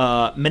so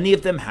many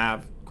of them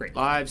have great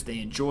lives. They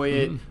enjoy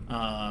it,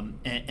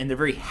 and they're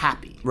very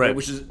happy, right?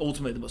 Which is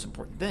ultimately the most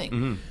important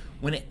thing.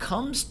 When it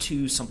comes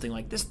to something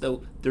like this,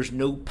 though, there's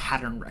no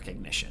pattern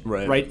recognition,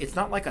 right? It's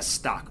not like a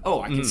stock.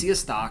 Oh, I can see a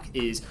stock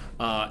is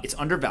it's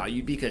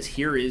undervalued because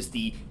here is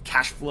the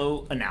cash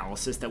flow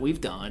analysis that we've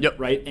done,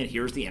 right? And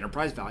here's the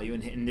enterprise value,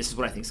 and this is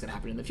what I think is going to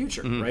happen in the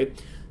future, right?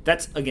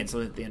 That's, again,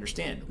 something that they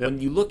understand. When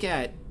you look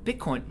at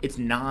Bitcoin, it's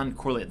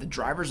non-correlated. The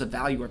drivers of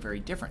value are very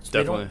different.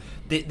 So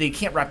Definitely. They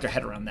can't wrap their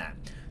head around that.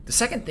 The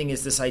second thing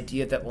is this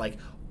idea that, like,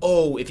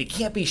 oh, if it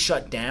can't be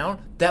shut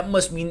down, that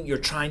must mean you're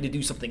trying to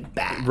do something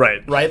bad.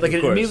 Right? Like,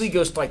 it immediately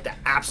goes to, like, the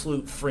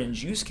absolute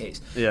fringe use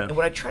case. Yeah. And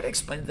what I try to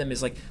explain to them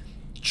is, like,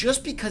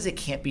 just because it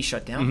can't be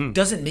shut down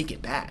doesn't make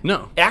it bad.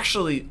 No.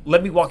 Actually,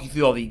 let me walk you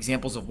through all the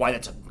examples of why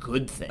that's a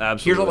good thing.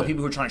 Absolutely. Here's all the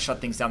people who are trying to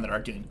shut things down that are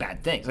doing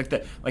bad things. Like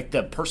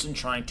the person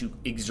trying to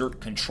exert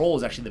control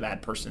is actually the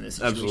bad person in this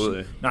situation.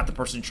 Absolutely. Not the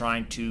person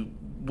trying to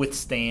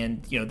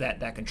withstand,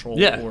 that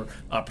control or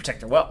protect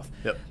their wealth.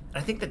 Yep. I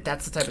think that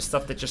that's the type of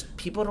stuff that just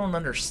people don't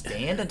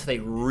understand until they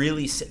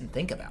really sit and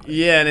think about it.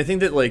 Yeah, and I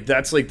think that, like,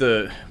 that's like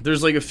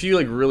there's like a few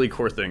like really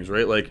core things,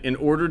 right? Like, in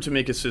order to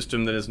make a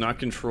system that is not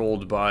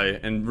controlled by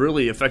and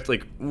really affect,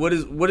 like, what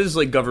is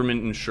like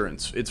government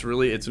insurance? It's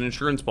an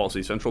insurance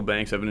policy. Central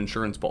banks have an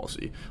insurance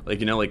policy.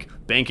 Like, like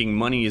banking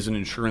money is an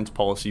insurance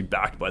policy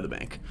backed by the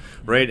bank,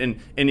 right? And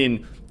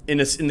in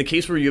the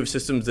case where you have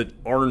systems that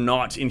are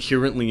not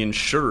inherently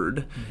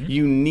insured,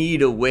 you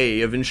need a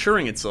way of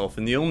insuring itself,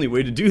 and the only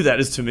way to do that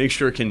is to make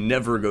sure it can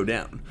never go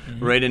down,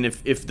 right? And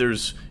if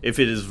it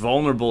is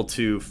vulnerable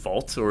to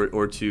fault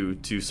or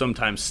to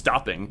sometimes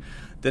stopping,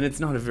 then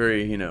it's not a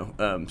very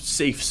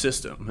safe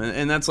system,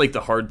 and that's like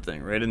the hard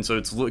thing, right? And so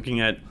it's looking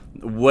at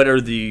what are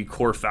the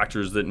core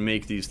factors that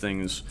make these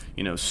things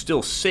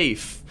still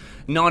safe,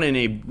 not in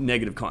a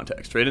negative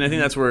context, right? And I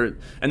think that's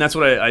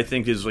what I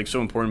think is like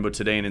so important about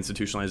today and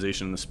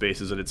institutionalization in the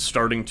space is that it's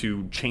starting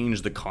to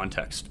change the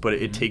context, but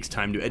it takes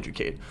time to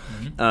educate.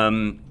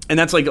 And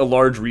that's like a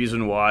large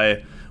reason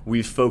why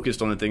we've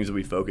focused on the things that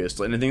we focused.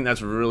 And I think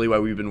that's really why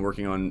we've been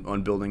working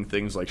on building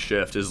things like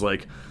Shyft is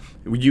like,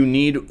 you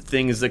need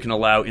things that can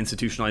allow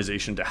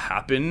institutionalization to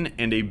happen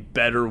and a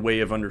better way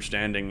of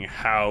understanding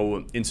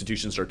how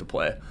institutions start to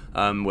play,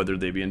 whether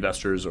they be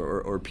investors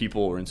or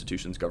people or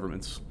institutions,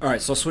 governments. All right,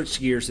 so I'll switch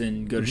gears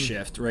and go to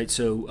Shyft, right?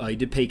 So you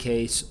did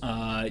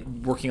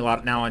Paycase, working a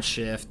lot now on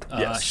Shyft.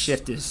 Yes.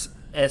 Shyft is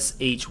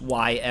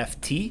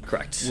Shyft,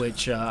 correct?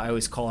 Which I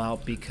always call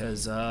out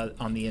because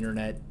on the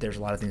internet there's a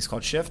lot of things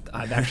called Shyft.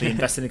 I've actually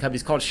invested in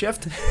companies called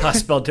Shyft,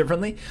 spelled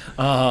differently.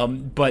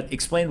 But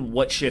explain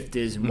what Shyft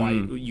is and why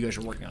you guys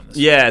are working on this.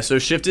 Yeah, so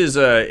Shyft is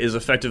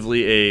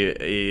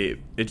effectively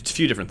it's a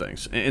few different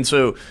things, and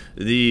so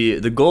the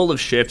goal of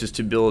Shyft is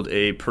to build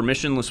a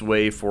permissionless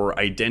way for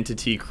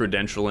identity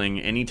credentialing,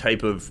 any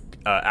type of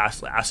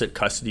asset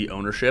custody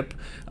ownership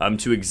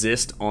to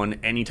exist on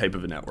any type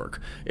of a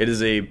network. It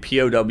is a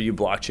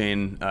POW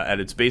blockchain at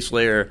its base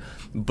layer,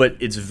 but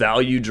its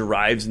value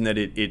derives in that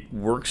it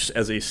works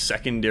as a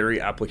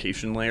secondary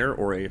application layer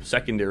or a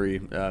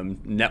secondary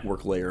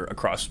network layer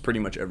across pretty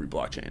much every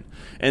blockchain.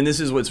 And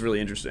this is what's really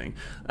interesting.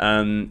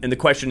 And the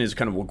question is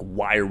kind of like,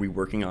 why are we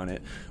working on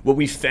it? What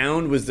we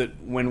found was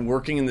that when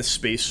working in this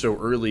space so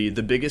early,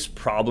 the biggest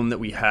problem that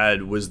we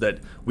had was that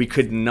we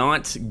could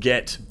not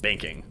get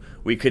banking.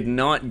 We could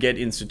not get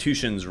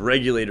institutions,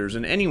 regulators,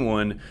 and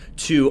anyone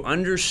to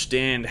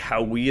understand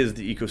how we as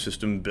the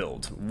ecosystem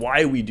build,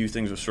 why we do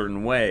things a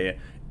certain way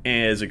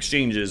as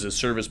exchanges, as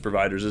service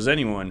providers, as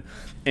anyone.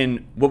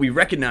 And what we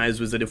recognized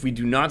was that if we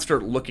do not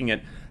start looking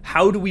at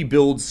how do we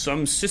build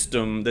some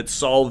system that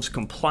solves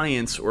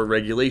compliance or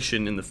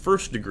regulation in the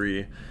first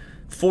degree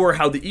for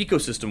how the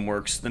ecosystem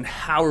works, then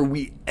how are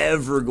we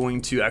ever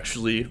going to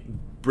actually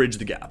bridge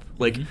the gap.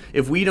 Like,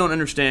 if we don't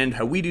understand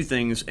how we do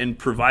things and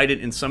provide it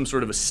in some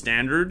sort of a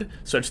standard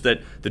such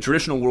that the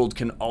traditional world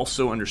can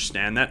also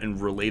understand that and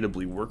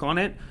relatably work on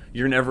it,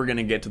 you're never going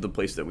to get to the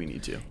place that we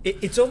need to.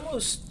 It's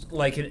almost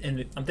like,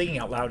 and I'm thinking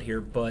out loud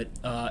here, but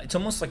it's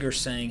almost like you're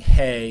saying,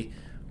 hey,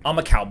 I'm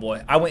a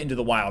cowboy. I went into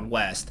the Wild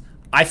West.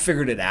 I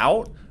figured it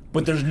out,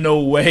 but there's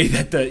no way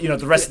that the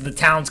rest of the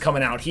town's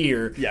coming out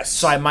here. Yes.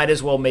 So I might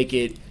as well make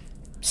it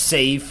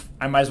safe.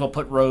 I might as well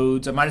put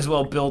roads. I might as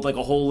well build like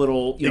a whole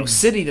little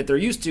city that they're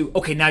used to.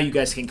 Okay, now you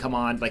guys can come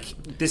on. Like,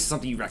 this is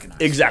something you recognize.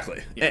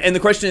 Exactly. Yeah. And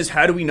the question is,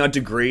 how do we not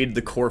degrade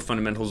the core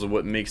fundamentals of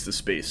what makes the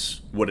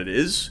space what it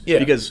is? Yeah.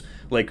 Because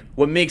like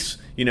what makes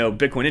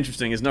Bitcoin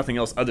interesting is nothing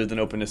else other than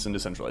openness and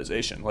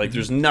decentralization. Like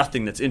there's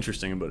nothing that's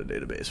interesting about a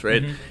database,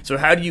 right? So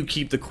how do you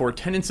keep the core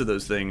tenets of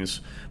those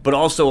things, but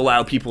also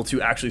allow people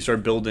to actually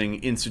start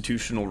building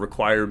institutional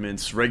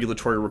requirements,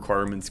 regulatory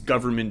requirements,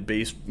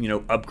 government-based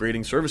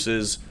upgrading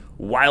services,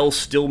 while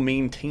still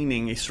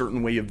maintaining a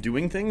certain way of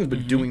doing things,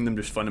 but doing them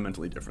just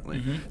fundamentally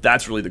differently.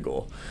 That's really the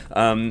goal.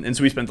 And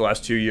so we spent the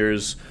last 2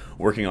 years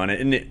working on it.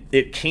 And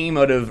it came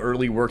out of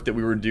early work that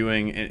we were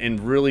doing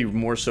and really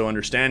more so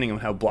understanding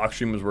of how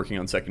Blockstream was working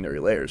on secondary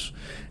layers.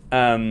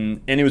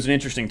 And it was an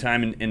interesting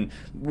time. And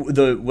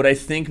what I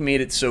think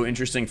made it so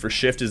interesting for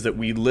Shyft is that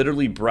we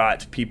literally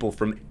brought people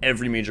from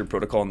every major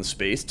protocol in the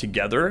space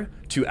together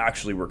to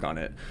actually work on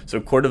it.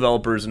 So core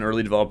developers and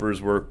early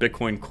developers were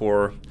Bitcoin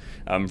Core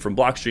from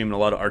Blockstream, and a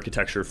lot of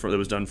architecture that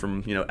was done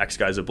from ex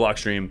guys at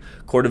Blockstream.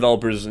 Core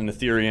developers in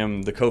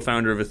Ethereum, the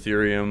co-founder of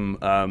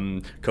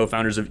Ethereum,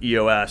 co-founders of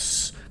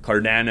EOS,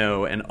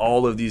 Cardano, and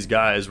all of these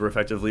guys were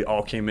effectively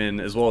all came in,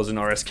 as well as an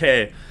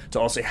RSK, to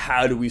all say,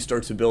 how do we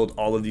start to build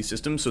all of these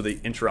systems so they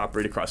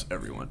interoperate across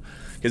everyone?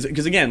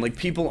 Because again, like,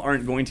 people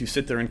aren't going to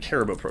sit there and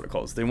care about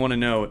protocols. They want to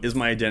know, is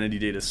my identity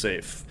data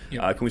safe?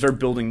 Can we start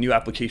building new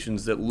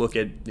applications that look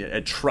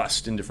at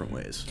trust in different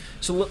ways?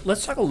 So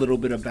let's talk a little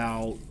bit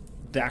about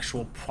the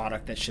actual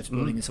product that Shyft's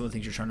building and some of the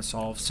things you're trying to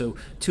solve. So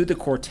two of the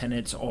core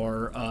tenets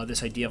are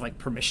this idea of like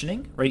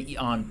permissioning, right,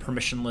 on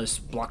permissionless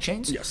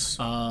blockchains. Yes.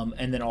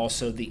 And then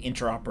also the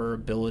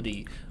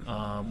interoperability,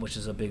 which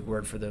is a big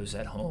word for those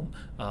at home,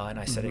 and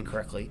I said it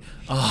correctly.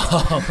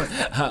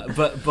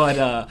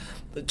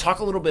 But talk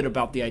a little bit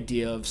about the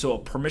idea of a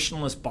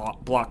permissionless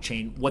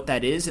blockchain, what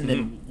that is, and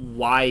then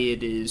why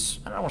it is,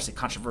 I don't want to say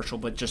controversial,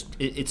 but just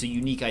it's a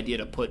unique idea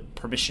to put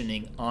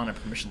permissioning on a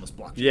permissionless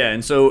blockchain. Yeah,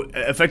 and so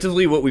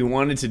effectively what we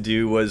wanted to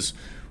do was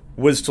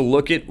to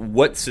look at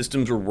what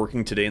systems were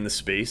working today in the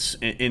space,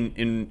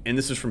 and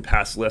this is from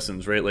past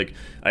lessons, right? Like,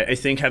 I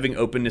think having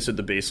openness at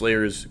the base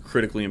layer is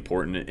critically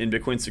important, and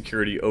Bitcoin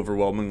security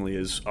overwhelmingly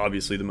is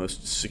obviously the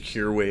most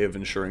secure way of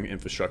ensuring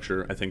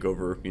infrastructure, I think,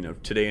 over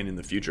today and in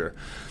the future.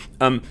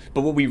 But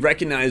what we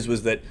recognized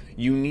was that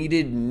you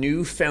needed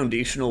new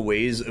foundational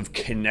ways of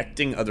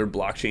connecting other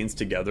blockchains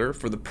together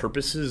for the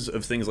purposes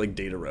of things like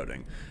data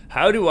routing.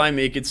 How do I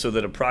make it so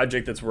that a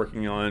project that's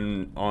working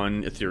on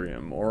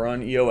Ethereum or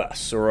on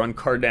EOS or on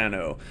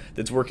Cardano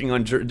that's working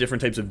on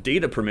different types of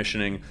data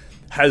permissioning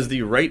has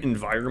the right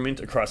environment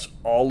across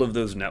all of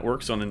those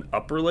networks on an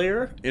upper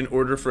layer in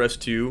order for us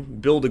to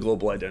build a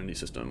global identity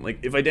system? Like,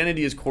 if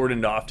identity is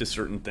cordoned off to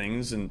certain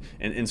things and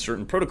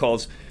certain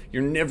protocols,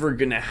 you're never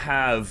going to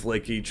have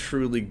like a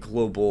truly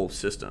global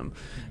system.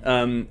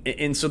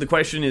 And so the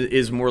question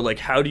is more like,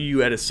 how do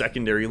you at a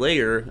secondary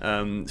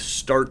layer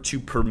start to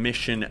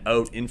permission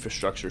out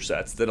infrastructure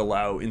sets that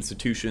allow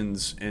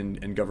institutions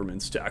and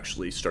governments to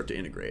actually start to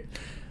integrate?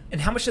 And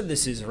how much of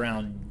this is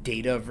around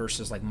data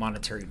versus like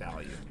monetary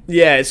value?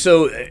 Yeah,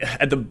 so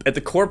at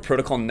the core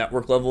protocol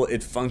network level,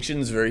 it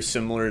functions very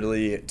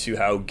similarly to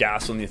how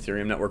gas on the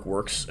Ethereum network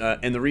works.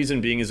 And the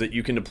reason being is that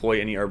you can deploy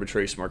any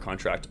arbitrary smart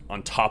contract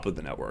on top of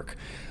the network.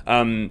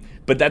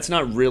 But that's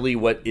not really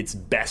what it's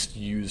best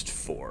used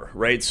for,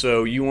 right?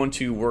 So you want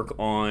to work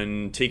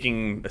on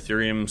taking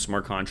Ethereum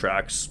smart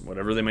contracts,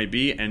 whatever they might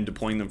be, and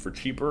deploying them for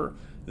cheaper.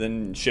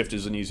 Then Shyft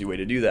is an easy way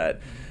to do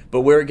that.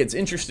 But where it gets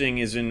interesting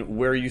is in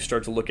where you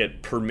start to look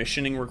at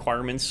permissioning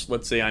requirements.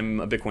 Let's say I'm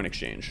a Bitcoin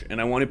exchange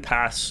and I want to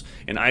pass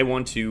and I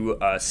want to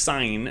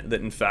sign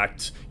that, in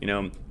fact,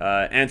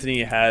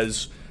 Anthony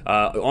has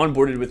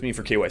onboarded with me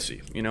for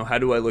KYC. How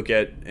do I look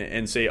at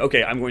and say,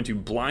 okay, I'm going to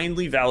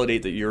blindly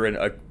validate that you're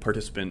a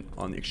participant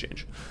on the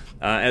exchange.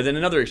 And then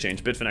another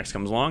exchange, Bitfinex,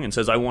 comes along and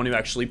says, I want to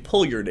actually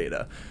pull your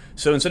data.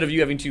 So instead of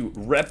you having to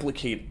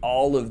replicate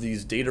all of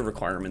these data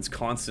requirements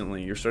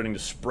constantly, you're starting to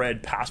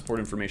spread passport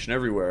information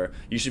everywhere.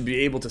 You should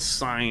be able to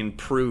sign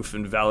proof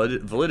and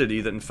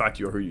validity that, in fact,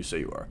 you are who you say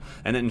you are.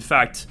 And that, in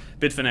fact,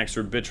 Bitfinex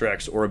or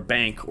Bittrex or a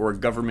bank or a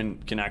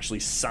government can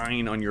actually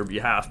sign on your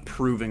behalf,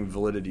 proving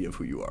validity of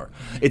who you are.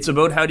 It's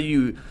about how do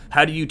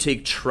you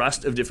take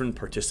trust of different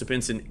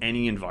participants in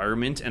any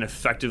environment and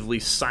effectively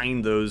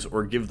sign those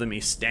or give them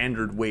a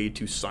standard way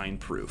to sign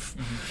proof.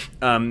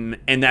 And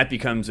that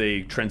becomes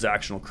a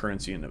transactional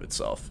currency in of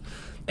itself.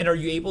 And are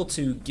you able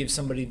to give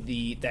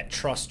somebody that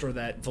trust or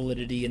that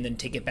validity and then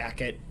take it back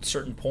at a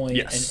certain point?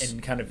 Yes.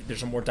 And kind of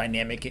there's a more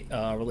dynamic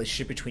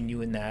relationship between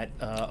you and that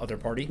other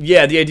party?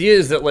 Yeah, the idea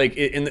is that like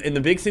in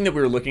the big thing that we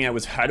were looking at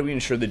was how do we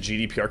ensure that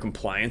GDPR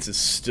compliance is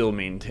still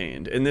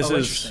maintained? And this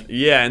is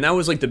and that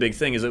was like the big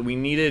thing is that we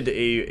needed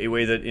a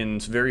way that in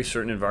very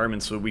certain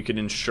environments so we could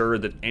ensure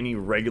that any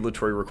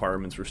regulatory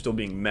requirements were still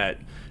being met.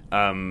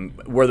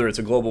 Whether it's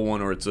a global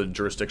one or it's a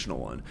jurisdictional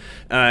one.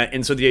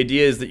 And so the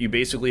idea is that you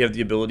basically have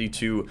the ability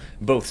to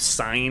both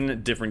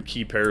sign different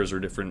key pairs or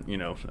different,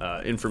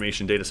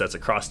 information data sets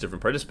across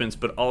different participants,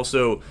 but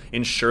also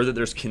ensure that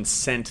there's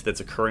consent that's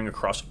occurring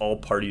across all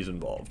parties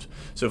involved.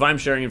 So if I'm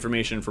sharing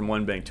information from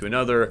one bank to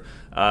another,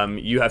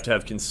 you have to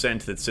have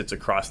consent that sits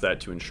across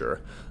that to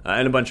ensure.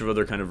 And a bunch of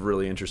other kind of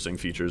really interesting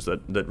features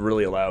that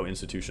really allow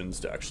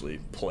institutions to actually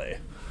play.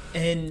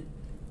 And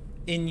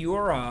in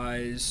your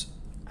eyes,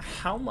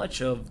 how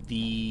much of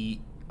the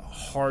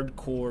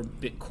hardcore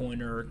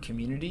Bitcoiner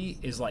community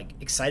is like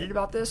excited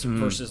about this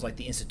versus like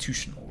the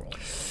institutional world?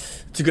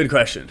 It's a good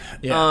question.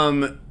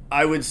 Yeah.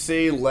 I would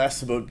say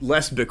less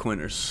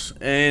Bitcoiners,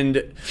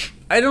 and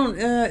I don't.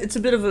 It's a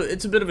bit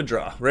of a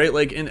draw, right?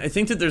 Like, and I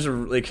think that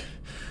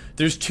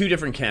there's two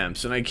different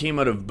camps, and I came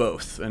out of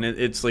both, and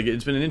it's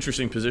been an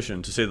interesting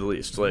position to say the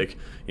least. Like,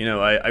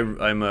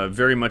 I'm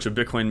very much a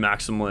Bitcoin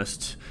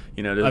maximalist.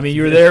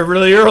 You were there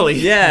really early.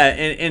 Yeah,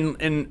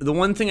 and the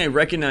one thing I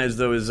recognize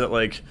though is that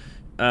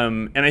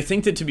and I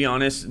think that to be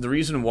honest, the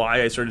reason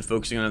why I started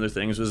focusing on other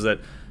things was that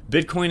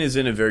Bitcoin is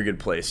in a very good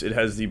place. It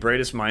has the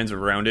brightest minds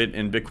around it,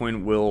 and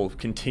Bitcoin will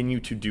continue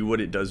to do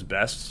what it does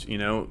best.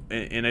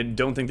 And I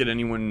don't think that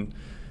anyone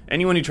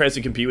who tries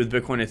to compete with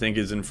Bitcoin, I think,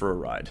 is in for a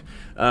ride.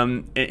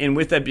 And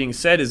with that being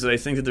said, is that I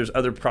think that there's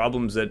other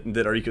problems that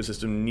our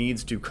ecosystem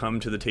needs to come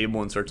to the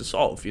table and start to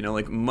solve.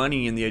 Like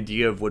money and the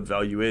idea of what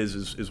value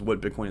is what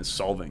Bitcoin is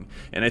solving.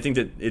 And I think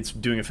that it's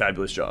doing a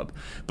fabulous job.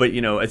 But,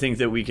 I think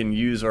that we can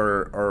use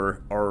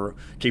our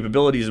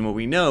capabilities and what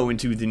we know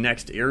into the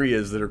next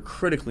areas that are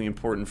critically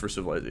important for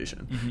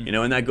civilization.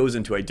 And that goes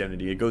into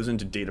identity. It goes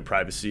into data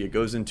privacy. It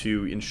goes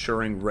into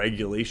ensuring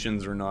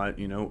regulations are not,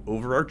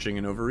 overarching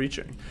and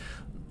overreaching.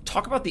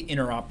 Talk about the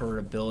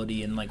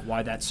interoperability and like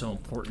why that's so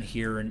important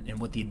here and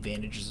what the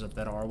advantages of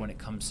that are when it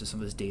comes to some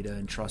of this data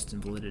and trust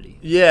and validity.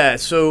 Yeah,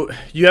 so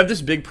you have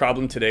this big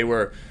problem today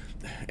where,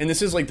 and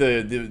this is like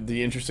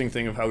the interesting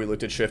thing of how we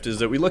looked at Shyft is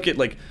that we look at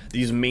like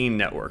these main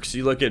networks.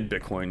 You look at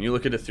Bitcoin, you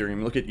look at Ethereum,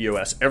 you look at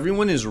EOS.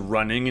 Everyone is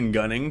running and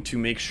gunning to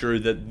make sure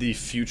that the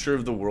future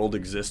of the world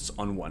exists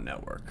on one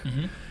network.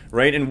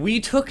 Right? And we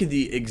took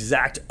the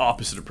exact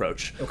opposite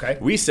approach. Okay.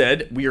 We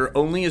said we are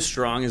only as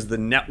strong as the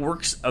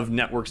networks of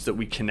networks that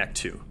we connect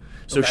to.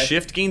 So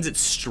Shyft gains its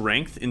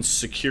strength in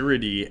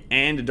security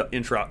and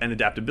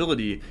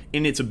adaptability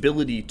in its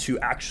ability to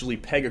actually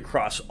peg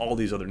across all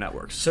these other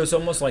networks. So it's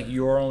almost like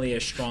you're only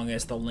as strong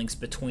as the links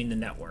between the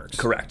networks.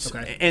 Correct.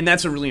 Okay. And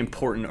that's a really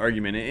important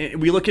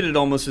argument. We look at it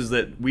almost as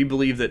that we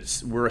believe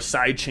that we're a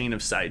side chain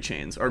of side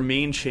chains. Our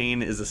main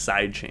chain is a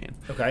side chain.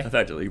 Okay.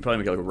 Effectively, you could probably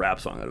make like a rap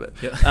song out of it.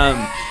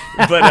 Yeah.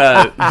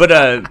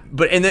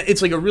 But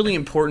it's like a really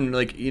important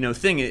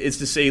thing is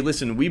to say,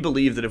 listen, we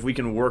believe that if we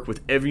can work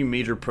with every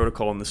major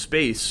protocol in the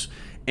space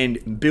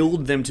and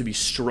build them to be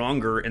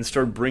stronger and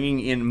start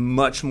bringing in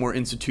much more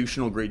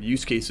institutional grade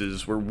use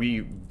cases where we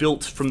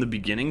built from the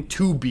beginning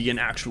to be an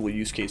actual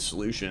use case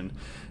solution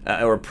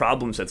or a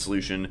problem set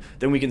solution,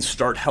 then we can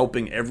start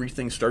helping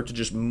everything start to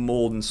just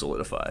mold and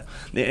solidify.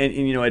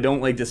 And I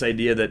don't like this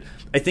idea that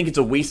I think it's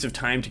a waste of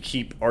time to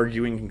keep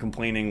arguing and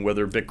complaining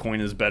whether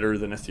Bitcoin is better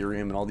than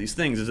Ethereum and all these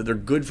things, is that they're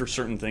good for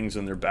certain things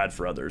and they're bad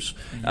for others.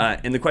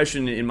 And the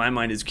question in my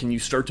mind is, can you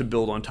start to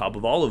build on top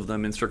of all of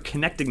them and start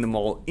connecting them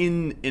all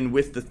in and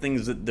with the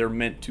things that they're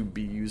meant to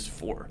be used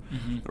for,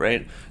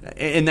 right?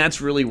 And that's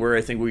really where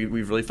I think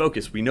we've really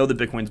focused. We know that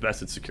Bitcoin's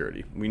best at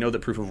security. We know that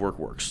proof of work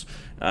works.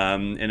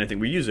 And I think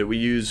we use it. We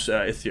use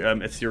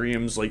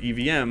Ethereum's like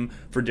EVM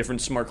for different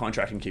smart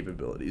contracting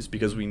capabilities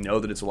because we know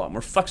that it's a lot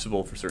more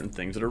flexible for certain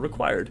things that are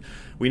required.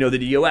 We know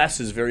that EOS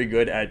is very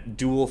good at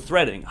dual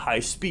threading, high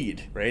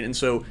speed, right? And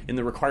so in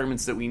the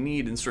requirements that we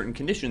need in certain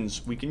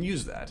conditions, we can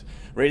use that,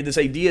 right? This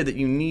idea that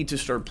you need to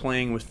start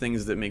playing with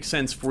things that make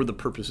sense for the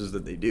purposes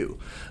that they do.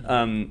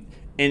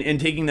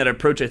 And taking that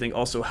approach, I think,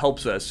 also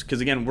helps us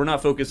because, again, we're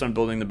not focused on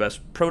building the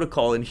best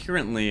protocol.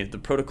 Inherently, the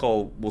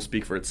protocol will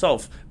speak for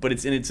itself, but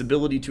it's in its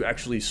ability to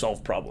actually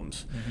solve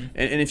problems.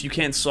 And if you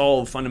can't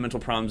solve fundamental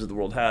problems that the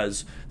world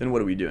has, then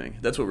what are we doing?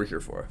 That's what we're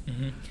here for.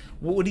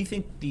 What do you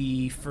think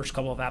the first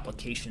couple of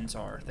applications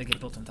are that get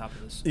built on top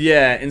of this?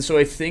 Yeah, and so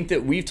I think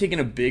that we've taken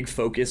a big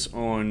focus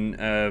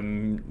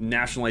on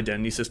national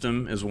identity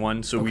system as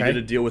one. So we did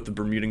a deal with the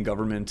Bermudan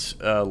government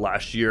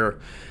last year.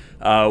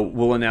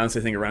 We'll announce, I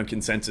think, around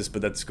consensus,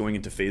 but that's going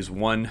into phase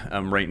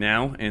 1 right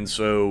now. And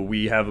so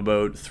we have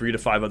about 3 to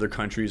 5 other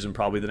countries in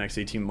probably the next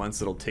 18 months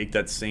that'll take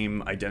that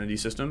same identity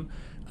system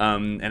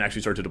and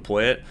actually start to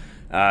deploy it.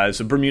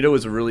 So Bermuda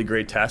was a really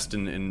great test,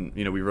 and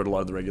we wrote a lot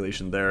of the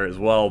regulation there as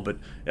well. But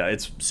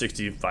it's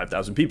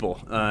 65,000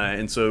 people,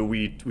 and so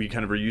we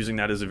kind of are using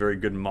that as a very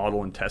good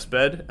model and test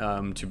bed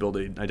to build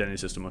an identity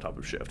system on top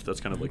of Shyft. That's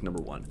kind of like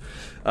number one.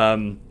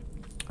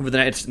 Over the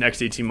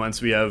next 18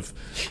 months, we have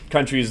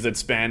countries that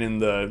span in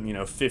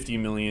the 50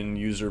 million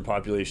user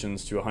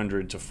populations to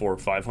 100 to 400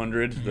 or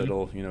 500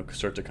 that'll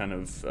start to kind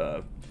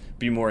of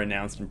be more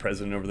announced and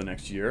present over the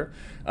next year.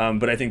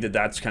 But I think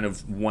that's kind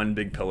of one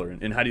big pillar.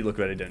 And how do you look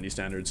at identity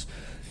standards?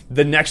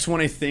 The next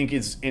one, I think,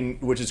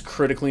 which is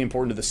critically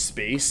important to the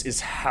space, is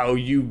how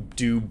you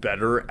do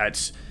better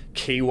at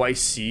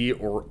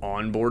KYC or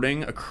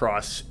onboarding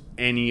across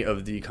any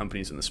of the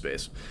companies in the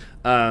space.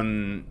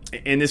 And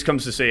this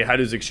comes to say, how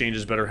does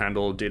exchanges better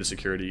handle data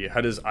security?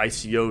 How does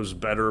ICOs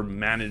better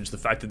manage the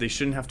fact that they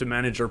shouldn't have to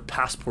manage our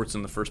passports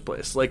in the first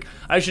place? Like,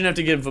 I shouldn't have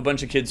to give a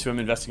bunch of kids who I'm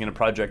investing in a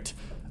project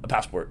a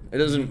passport. It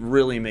doesn't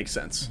really make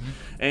sense.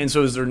 And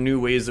so is there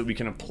new ways that we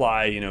can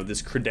apply,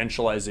 this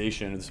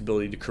credentialization, this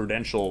ability to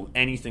credential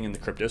anything in the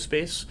crypto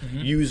space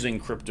using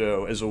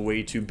crypto as a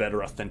way to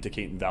better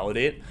authenticate and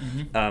validate?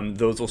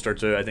 Those will start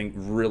to, I think,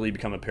 really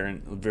become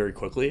apparent very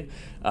quickly.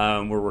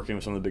 We're working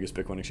with some of the biggest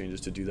Bitcoin exchanges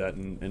to do that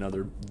in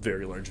other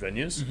very large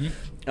venues.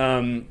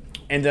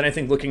 And then I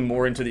think looking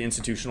more into the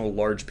institutional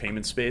large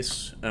payment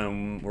space,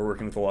 we're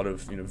working with a lot of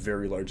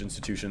very large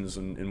institutions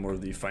in more of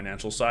the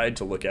financial side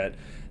to look at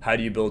how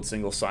do you build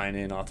single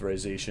sign-in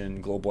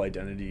authorization, global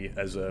identity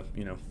as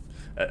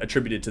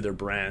attributed to their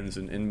brands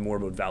and more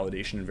about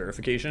validation and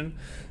verification.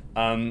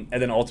 And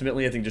then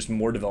ultimately, I think just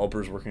more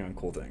developers working on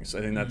cool things.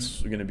 I think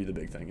that's going to be the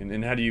big thing.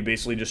 And how do you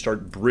basically just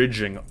start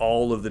bridging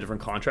all of the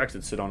different contracts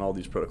that sit on all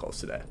these protocols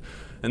today?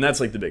 And that's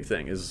like the big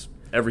thing, is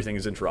everything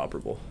is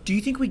interoperable. Do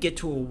you think we get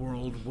to a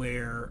world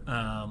where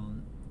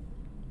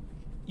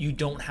you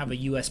don't have a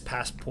U.S.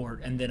 passport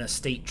and then a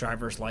state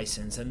driver's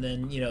license and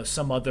then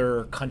some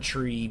other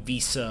country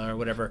visa or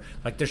whatever?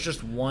 Like, there's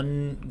just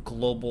one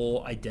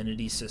global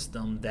identity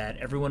system that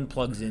everyone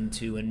plugs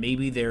into, and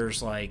maybe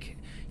there's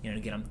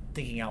again, I'm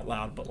thinking out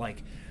loud, but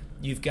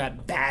you've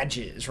got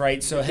badges,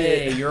 right? So,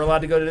 hey, you're allowed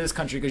to go to this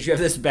country because you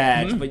have this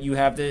badge, but you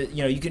have the,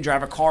 you can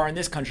drive a car in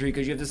this country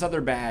because you have this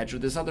other badge or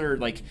this other,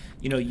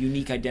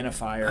 unique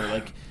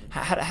identifier.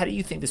 How do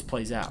you think this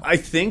plays out? I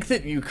think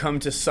that you come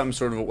to some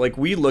sort of,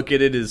 we look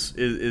at it as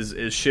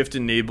Shyft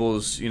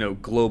enables,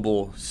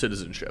 global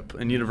citizenship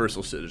and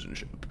universal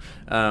citizenship.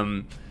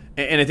 And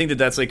I think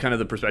that's kind of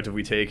the perspective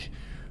we take,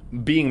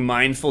 being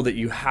mindful that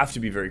you have to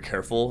be very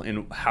careful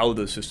in how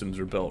those systems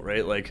are built,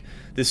 right?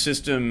 This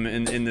system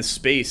in this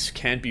space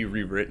can't be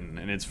rewritten,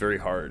 and it's very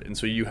hard. And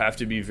so you have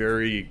to be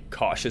very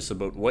cautious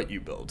about what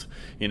you build,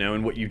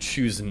 and what you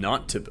choose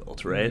not to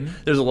build, right?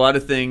 There's a lot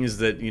of things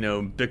that,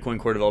 Bitcoin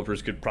core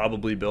developers could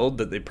probably build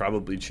that they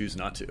probably choose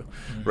not to,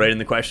 right?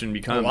 And the question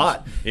becomes... A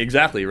lot.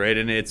 Exactly, right?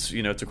 And it's,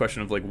 it's a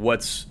question of,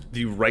 what's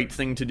the right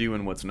thing to do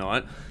and what's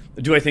not.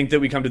 Do I think that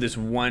we come to this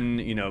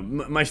one,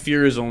 my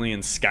fear is only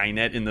in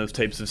Skynet in those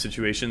types of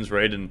situations,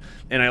 right? And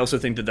I also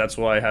think that that's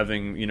why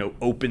having,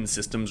 open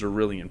systems are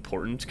really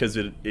important, because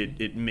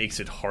it makes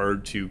it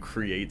hard to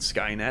create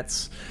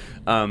Skynets,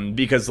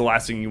 because the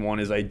last thing you want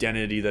is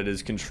identity that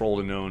is controlled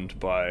and owned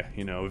by,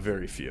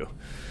 very few.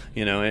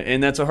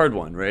 And that's a hard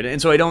one, right?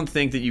 And so I don't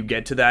think that you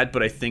get to that,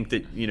 but I think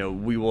that,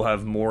 we will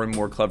have more and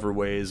more clever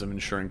ways of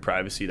ensuring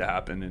privacy to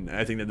happen. And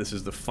I think that this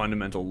is the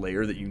fundamental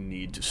layer that you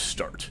need to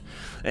start.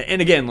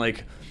 And again,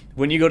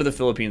 when you go to the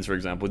Philippines, for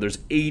example, there's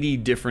 80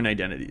 different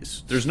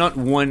identities. There's not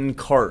one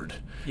card,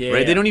 right?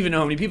 Yeah. They don't even know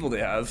how many people they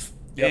have,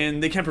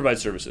 and they can't provide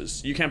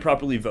services. You can't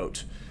properly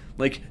vote.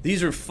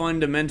 These are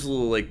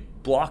fundamental,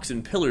 blocks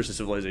and pillars of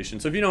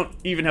civilization. So if you don't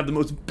even have the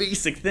most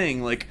basic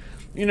thing, let's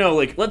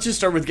just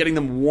start with getting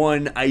them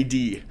one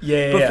ID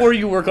before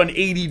you work on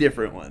 80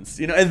 different ones,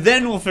 and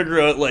then we'll figure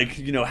out,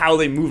 how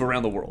they move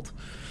around the world,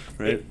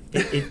 right?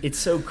 It's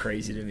so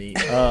crazy to me.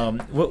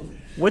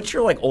 What's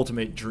your,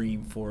 ultimate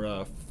dream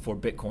for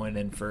Bitcoin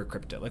and for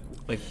crypto?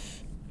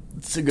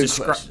 It's a good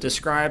question.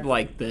 Describe,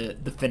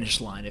 the finish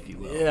line, if you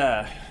will.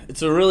 Yeah,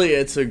 that's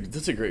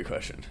a great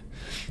question.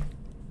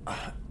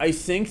 I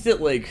think that,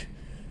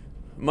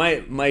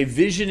 my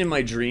vision and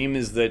my dream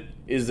is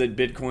that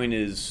Bitcoin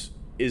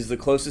is the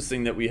closest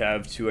thing that we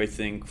have to, I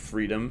think,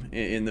 freedom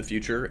in the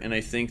future. And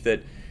I think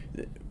that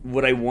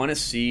what I want to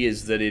see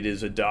is that it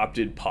is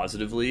adopted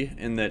positively,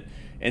 and that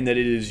it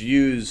is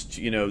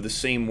used, the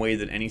same way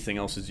that anything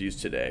else is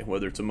used today,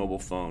 whether it's a mobile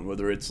phone,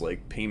 whether it's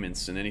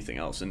payments and anything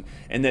else. And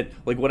that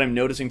what I'm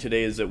noticing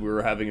today is that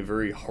we're having a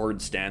very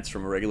hard stance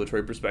from a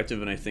regulatory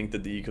perspective, and I think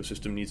that the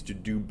ecosystem needs to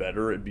do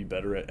better and be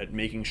better at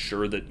making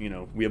sure that,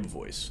 we have a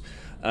voice.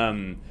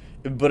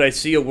 But I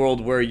see a world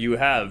where you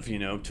have,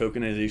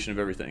 tokenization of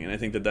everything, and I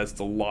think that that's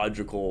the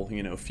logical,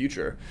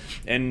 future,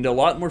 and a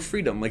lot more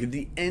freedom. Like, at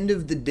the end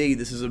of the day,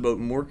 this is about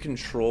more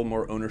control,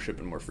 more ownership,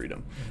 and more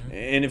freedom.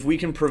 And if we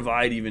can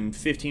provide even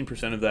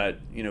 15% of that,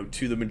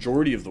 to the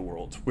majority of the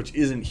world, which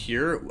isn't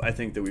here, I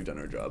think that we've done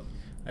our job.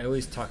 I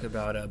always talk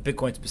about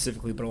Bitcoin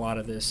specifically, but a lot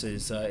of this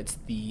is it's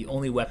the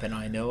only weapon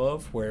I know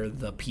of where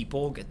the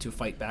people get to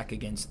fight back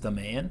against the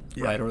man,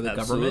 right, or the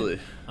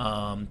government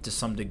to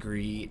some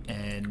degree.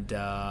 And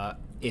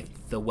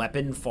if the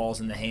weapon falls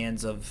in the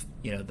hands of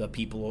the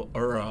people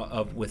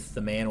or with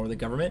the man or the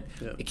government,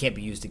 it can't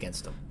be used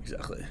against them.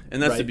 Exactly,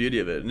 and that's the beauty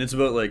of it. And it's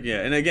about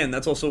and again,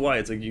 that's also why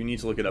it's like you need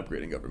to look at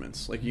upgrading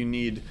governments. Like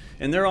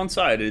and they're on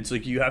side. It's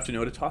like you have to know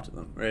how to talk to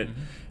them, right?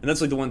 And that's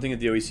like the one thing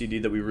at the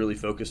OECD that we really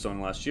focused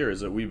on last year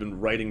is that we've been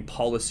writing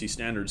policy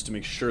standards to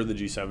make sure the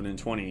G7 and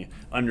 20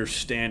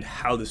 understand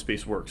how the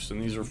space works. And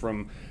these are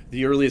from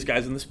the earliest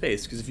guys in the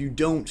space. Because if you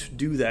don't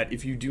do that,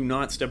 if you do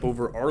not step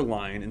over our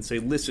line and say,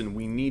 listen,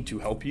 we need to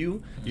help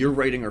you, you're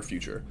writing our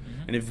future.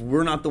 And if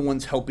we're not the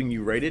ones helping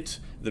you write it,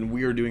 then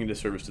we are doing a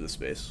disservice to the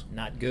space.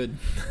 Not good.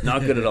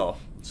 Not good at all.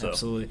 So.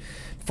 Absolutely.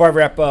 Before I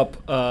wrap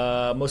up,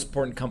 most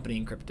important company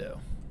in crypto?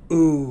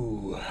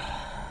 Ooh,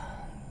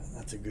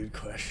 that's a good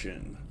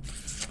question.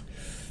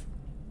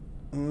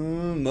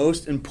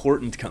 Most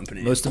important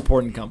company. Most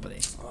important company.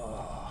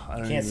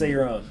 I can't say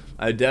your own.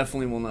 I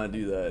definitely will not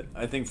do that.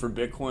 I think for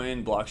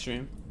Bitcoin,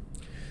 Blockstream.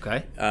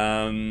 Okay.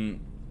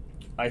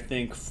 I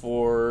think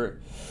for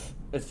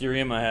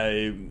Ethereum,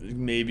 I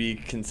maybe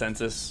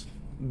Consensus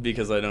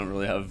because I don't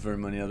really have very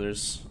many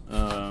others.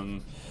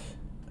 And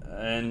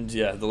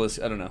yeah, the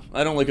list, I don't know.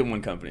 I don't look at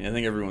one company. I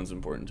think everyone's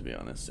important, to be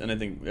honest. And I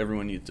think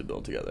everyone needs to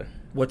build together.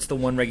 What's the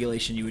one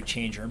regulation you would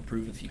change or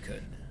improve if you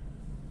could?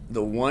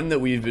 The one that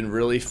we've been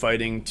really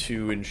fighting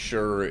to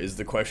ensure is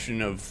the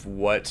question of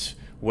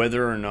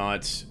whether or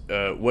not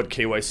what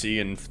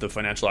KYC and the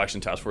Financial Action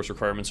Task Force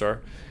requirements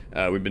are.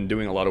 We've been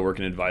doing a lot of work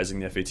in advising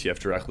the FATF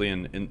directly,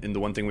 and the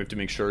one thing we have to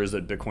make sure is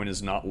that Bitcoin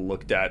is not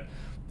looked at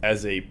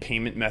as a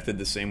payment method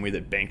the same way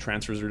that bank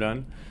transfers are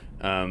done.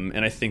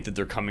 And I think that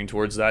they're coming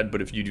towards that,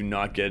 but if you do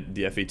not get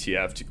the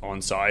FATF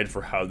on side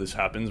for how this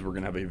happens, we're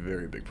going to have a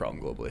very big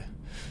problem globally.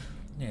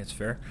 Yeah, it's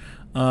fair.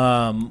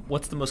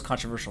 What's the most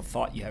controversial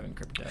thought you have in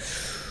crypto?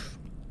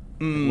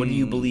 What do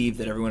you believe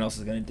that everyone else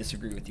is going to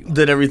disagree with you on?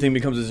 That everything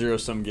becomes a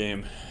zero-sum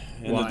game.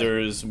 And Why? that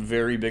there's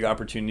very big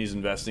opportunities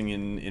investing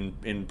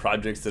in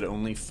projects that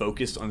only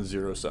focus on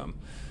zero-sum.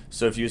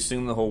 So if you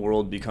assume the whole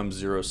world becomes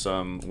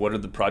zero-sum, what are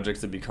the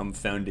projects that become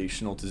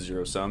foundational to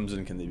zero-sums,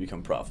 and can they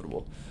become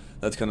profitable?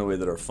 That's kind of the way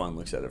that our fund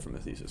looks at it from a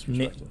thesis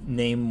perspective.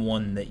 Name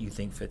one that you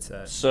think fits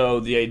that.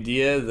 So the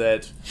idea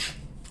that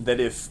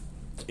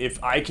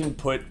if I can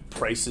put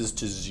prices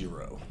to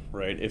zero,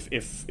 right? If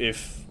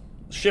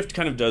Shyft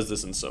kind of does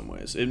this in some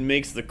ways. It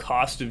makes the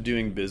cost of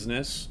doing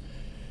business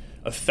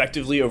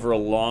effectively over a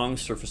long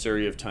surface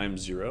area of time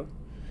zero.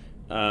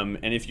 And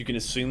if you can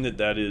assume that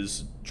that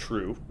is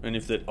true, and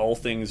if that all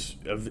things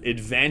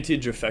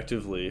advantage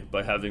effectively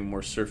by having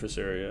more surface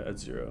area at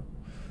zero,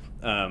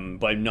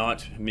 by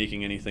not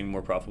making anything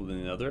more profitable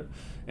than the other,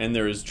 and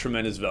there is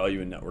tremendous value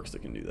in networks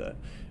that can do that.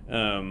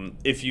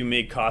 If you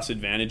make cost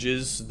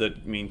advantages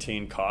that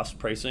maintain cost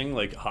pricing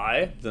like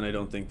high, then I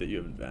don't think that you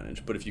have an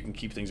advantage. But if you can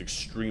keep things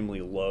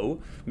extremely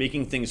low,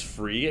 making things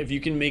free, if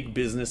you can make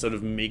business out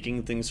of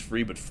making things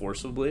free but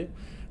forcibly,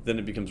 then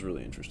it becomes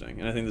really interesting.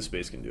 And I think the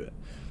space can do it.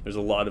 There's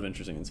a lot of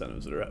interesting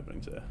incentives that are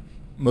happening today.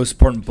 Most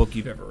important book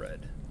you've ever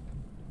read?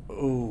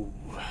 Oh,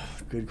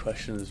 good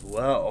question as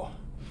well.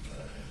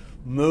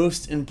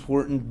 Most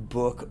important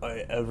book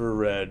I ever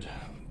read.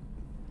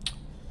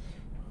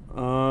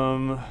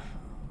 I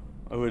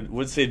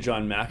would say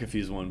John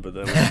McAfee's one, but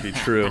that wouldn't be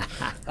true.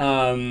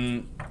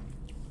 I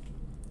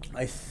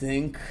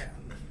think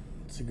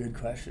it's a good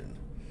question.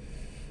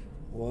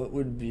 What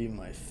would be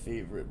my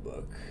favorite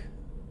book?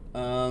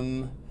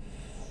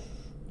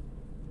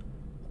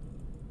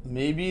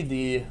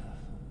 Maybe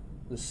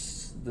the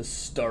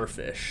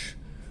Starfish.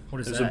 What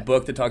is There's that? a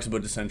book that talks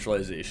about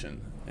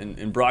decentralization,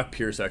 and Brock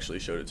Pierce actually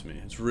showed it to me.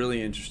 It's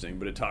really interesting,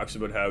 but it talks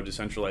about how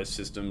decentralized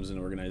systems and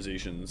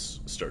organizations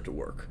start to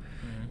work.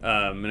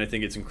 And I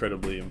think it's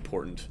incredibly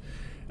important.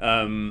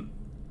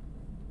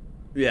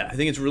 Yeah, I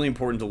think it's really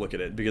important to look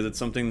at it because it's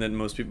something that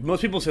most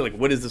people say, like,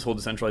 what is this whole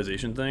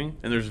decentralization thing?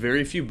 And there's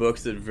very few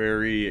books that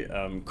very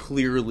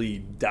clearly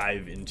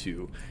dive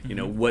into, you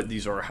know, what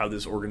these are, how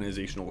this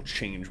organizational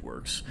change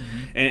works.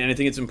 And I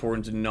think it's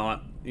important to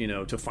not,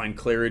 to find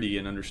clarity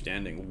and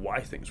understanding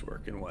why things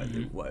work and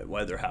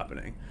why they're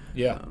happening.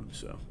 Yeah.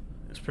 So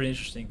it's pretty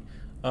interesting.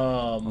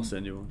 I'll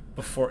send you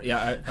one.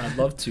 I'd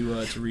love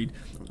to read.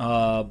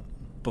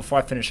 Before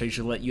I finish, I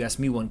usually let you ask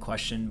me one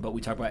question, but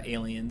we talk about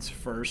aliens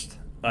first.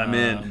 I'm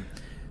in.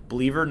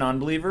 Believer,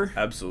 non-believer?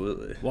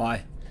 Absolutely.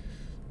 Why?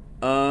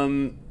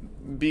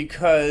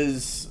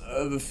 Because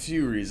of a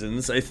few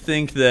reasons. I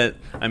think that,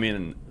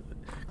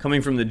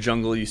 coming from the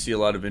jungle, you see a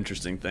lot of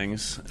interesting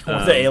things.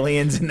 The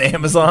aliens in the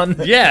Amazon.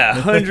 Yeah,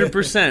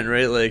 100%,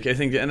 right? Like, I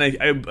think, and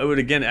I would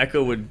again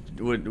echo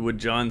what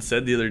John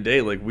said the other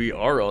day. Like, we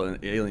are all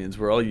aliens.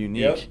 We're all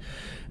unique.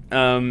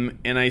 Yep.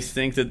 And I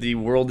think that the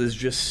world is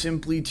just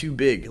simply too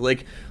big.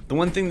 Like, the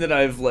one thing that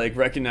I've like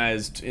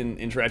recognized in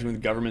interacting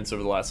with governments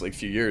over the last like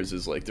few years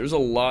is like there's a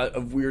lot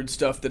of weird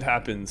stuff that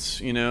happens.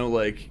 You know,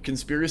 like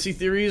conspiracy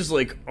theories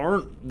like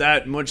aren't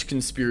that much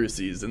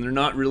conspiracies, and they're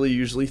not really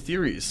usually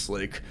theories.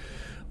 Like,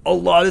 a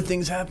lot of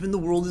things happen. The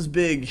world is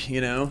big,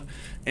 you know,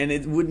 and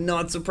it would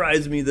not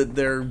surprise me that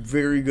they're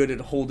very good at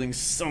holding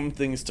some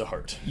things to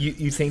heart.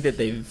 You think that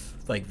they've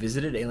like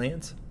visited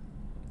aliens?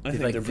 I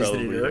think like they're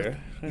visited probably Earth?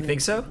 there. You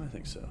think so? I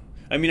think so.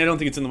 I mean, I don't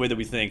think it's in the way that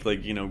we think,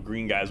 like, you know,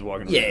 green guys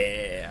walking around.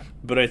 Yeah.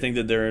 But I think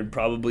that they're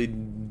probably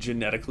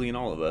genetically in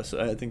all of us.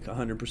 I think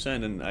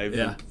 100%, and I have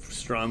a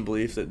strong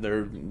belief that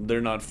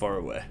they're not far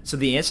away. So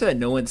the answer that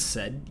no one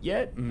said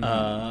yet, and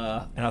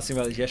I was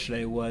thinking about this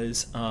yesterday,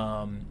 was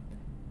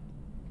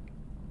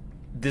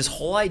this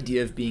whole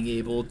idea of being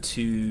able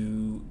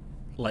to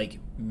like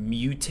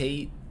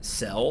mutate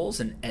cells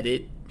and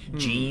edit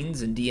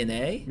genes and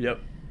DNA. Yep.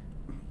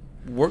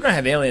 We're gonna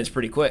have aliens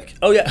pretty quick.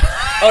 Oh yeah,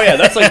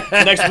 that's like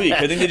next week.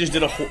 I think they just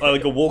did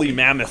a woolly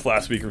mammoth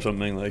last week or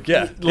something. Like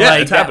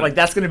it's happening. Like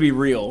that's gonna be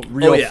real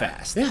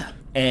fast. Yeah.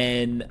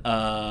 And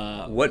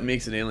what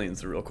makes an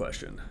alien's the real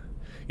question.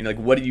 You know, like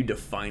what do you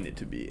define it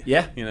to be?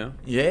 Yeah. You know.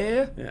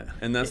 Yeah.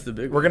 And that's the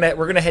big. We're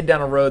gonna head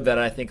down a road that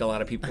I think a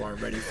lot of people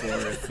aren't ready for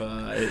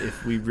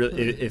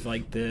if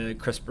like the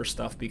CRISPR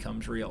stuff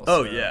becomes real.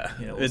 Oh so, yeah,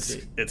 you know, we'll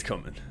see. It's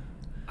coming.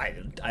 I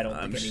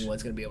don't think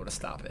anyone's going to be able to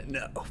stop it.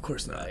 No, of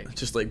course not. Right.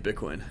 Just like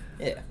Bitcoin.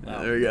 Yeah.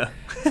 There you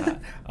go.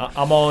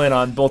 I'm all in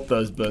on both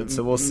those boats,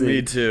 so we'll see.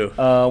 Me too.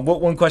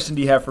 What one question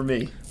do you have for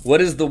me?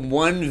 What is the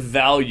one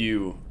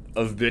value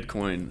of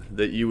Bitcoin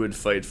that you would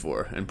fight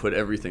for and put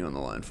everything on the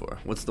line for?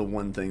 What's the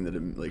one thing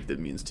that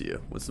means to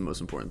you? What's the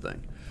most important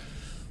thing?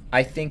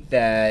 I think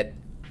that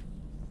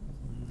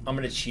I'm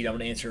going to cheat. I'm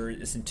going to answer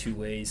this in two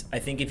ways. I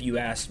think if you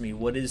asked me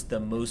what is the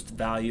most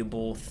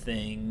valuable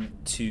thing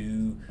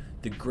to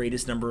the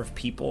greatest number of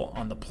people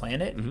on the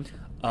planet,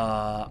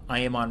 I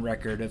am on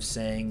record of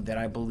saying that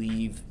I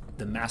believe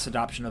the mass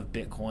adoption of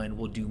Bitcoin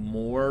will do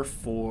more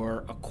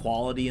for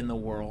equality in the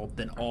world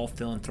than all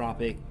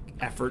philanthropic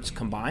efforts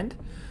combined.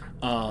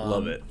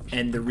 Love it.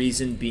 And the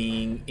reason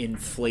being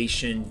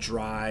inflation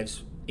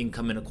drives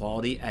income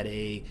inequality at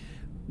a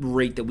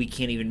rate that we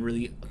can't even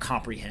really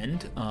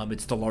comprehend.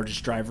 It's the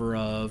largest driver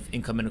of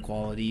income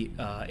inequality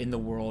in the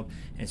world.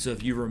 And so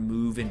if you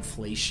remove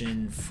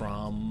inflation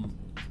from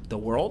the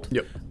world,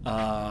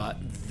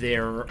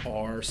 there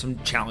are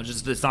some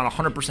challenges. It's not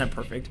 100%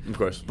 perfect, of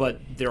course,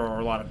 but there are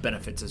a lot of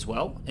benefits as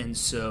well. And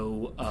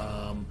so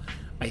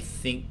I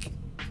think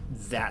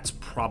that's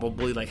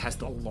probably like has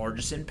the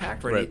largest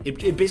impact, right?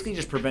 It basically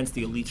just prevents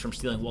the elites from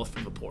stealing wealth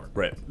from the poor,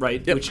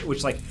 right? Yep.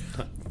 Which like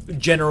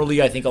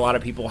generally I think a lot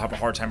of people have a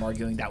hard time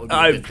arguing that would be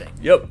a good thing.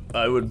 Yep,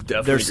 I would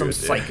definitely. There's some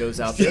psychos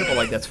out there, but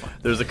like that's fine.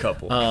 There's a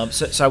couple.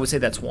 So I would say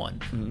that's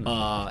one.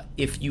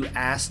 If you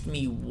asked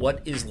me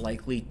what is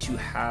likely to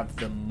have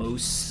the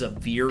most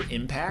severe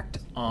impact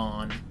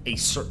on a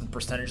certain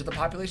percentage of the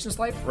population's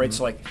life, right?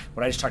 So like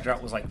what I just talked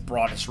about was like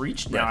broadest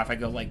reach. Now if I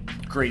go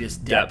like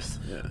greatest depth.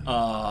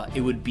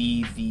 It would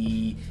be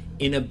the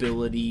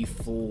inability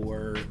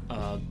for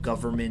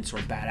governments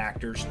or bad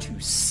actors to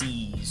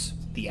seize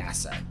the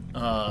asset.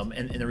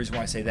 And the reason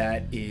why I say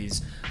that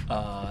is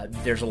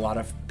there's a lot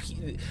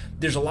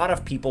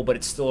of people, but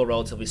it's still a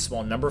relatively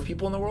small number of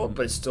people in the world,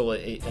 but it's still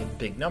a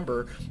big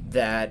number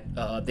that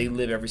they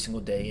live every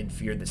single day in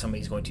fear that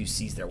somebody's going to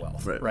seize their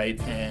wealth,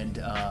 right? And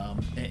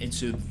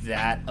so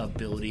that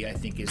ability, I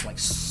think, is like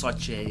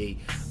such a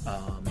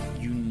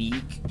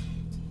unique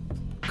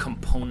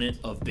component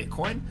of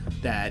Bitcoin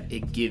that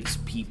it gives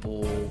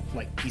people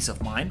like peace of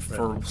mind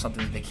for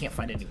something that they can't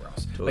find anywhere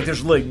else. Totally. Like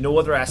there's like no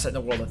other asset in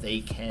the world that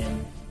they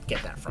can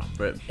get that from.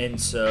 And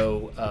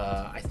so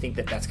I think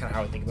that's kind of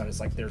how I think about it.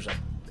 Is like there's an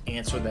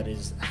answer that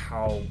is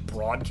how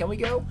broad can we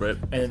go,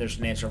 and then there's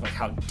an answer of like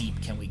how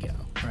deep can we go,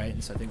 right?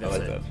 And so I think that's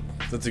that.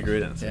 That's a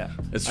great answer. Yeah,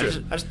 it's true.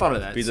 I just thought of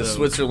that. Be the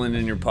Switzerland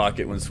in your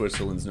pocket when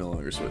Switzerland's no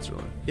longer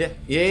Switzerland.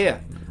 Yeah.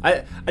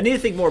 I need to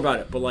think more about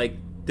it, but like.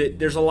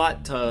 There's a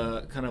lot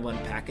to kind of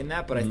unpack in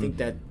that, but I think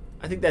that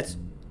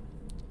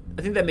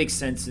makes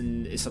sense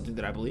and is something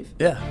that I believe.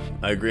 Yeah,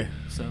 I agree.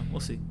 So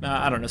we'll see.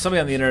 I don't know. Somebody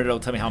on the internet will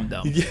tell me how I'm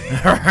dumb.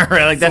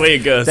 Like that's the way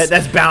it goes.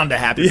 That's bound to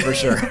happen for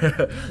sure.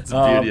 It's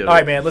the beauty of it. All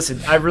right, man. Listen,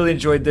 I really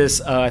enjoyed this.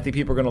 I think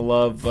people are going to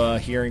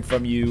love hearing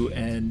from you,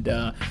 and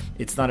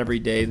it's not every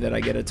day that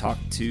I get to talk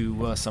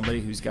to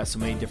somebody who's got so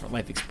many different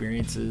life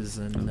experiences,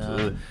 and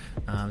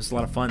it's a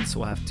lot of fun.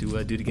 So we'll have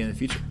to do it again in the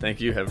future. Thank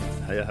you. Have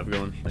a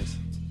good one. Thanks.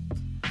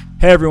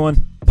 Hey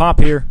everyone, Pomp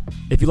here.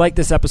 If you like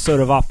this episode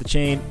of Off the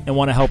Chain and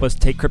want to help us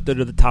take crypto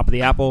to the top of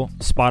the Apple,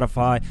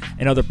 Spotify,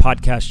 and other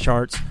podcast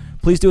charts,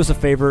 please do us a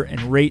favor and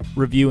rate,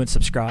 review, and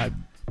subscribe.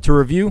 To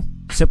review,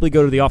 simply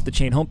go to the Off the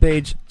Chain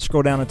homepage,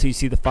 scroll down until you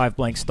see the 5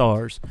 blank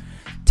stars.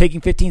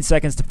 Taking 15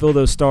 seconds to fill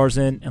those stars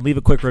in and leave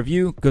a quick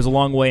review goes a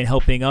long way in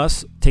helping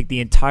us take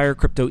the entire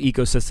crypto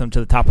ecosystem to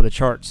the top of the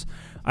charts.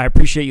 I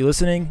appreciate you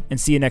listening, and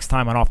see you next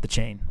time on Off the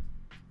Chain.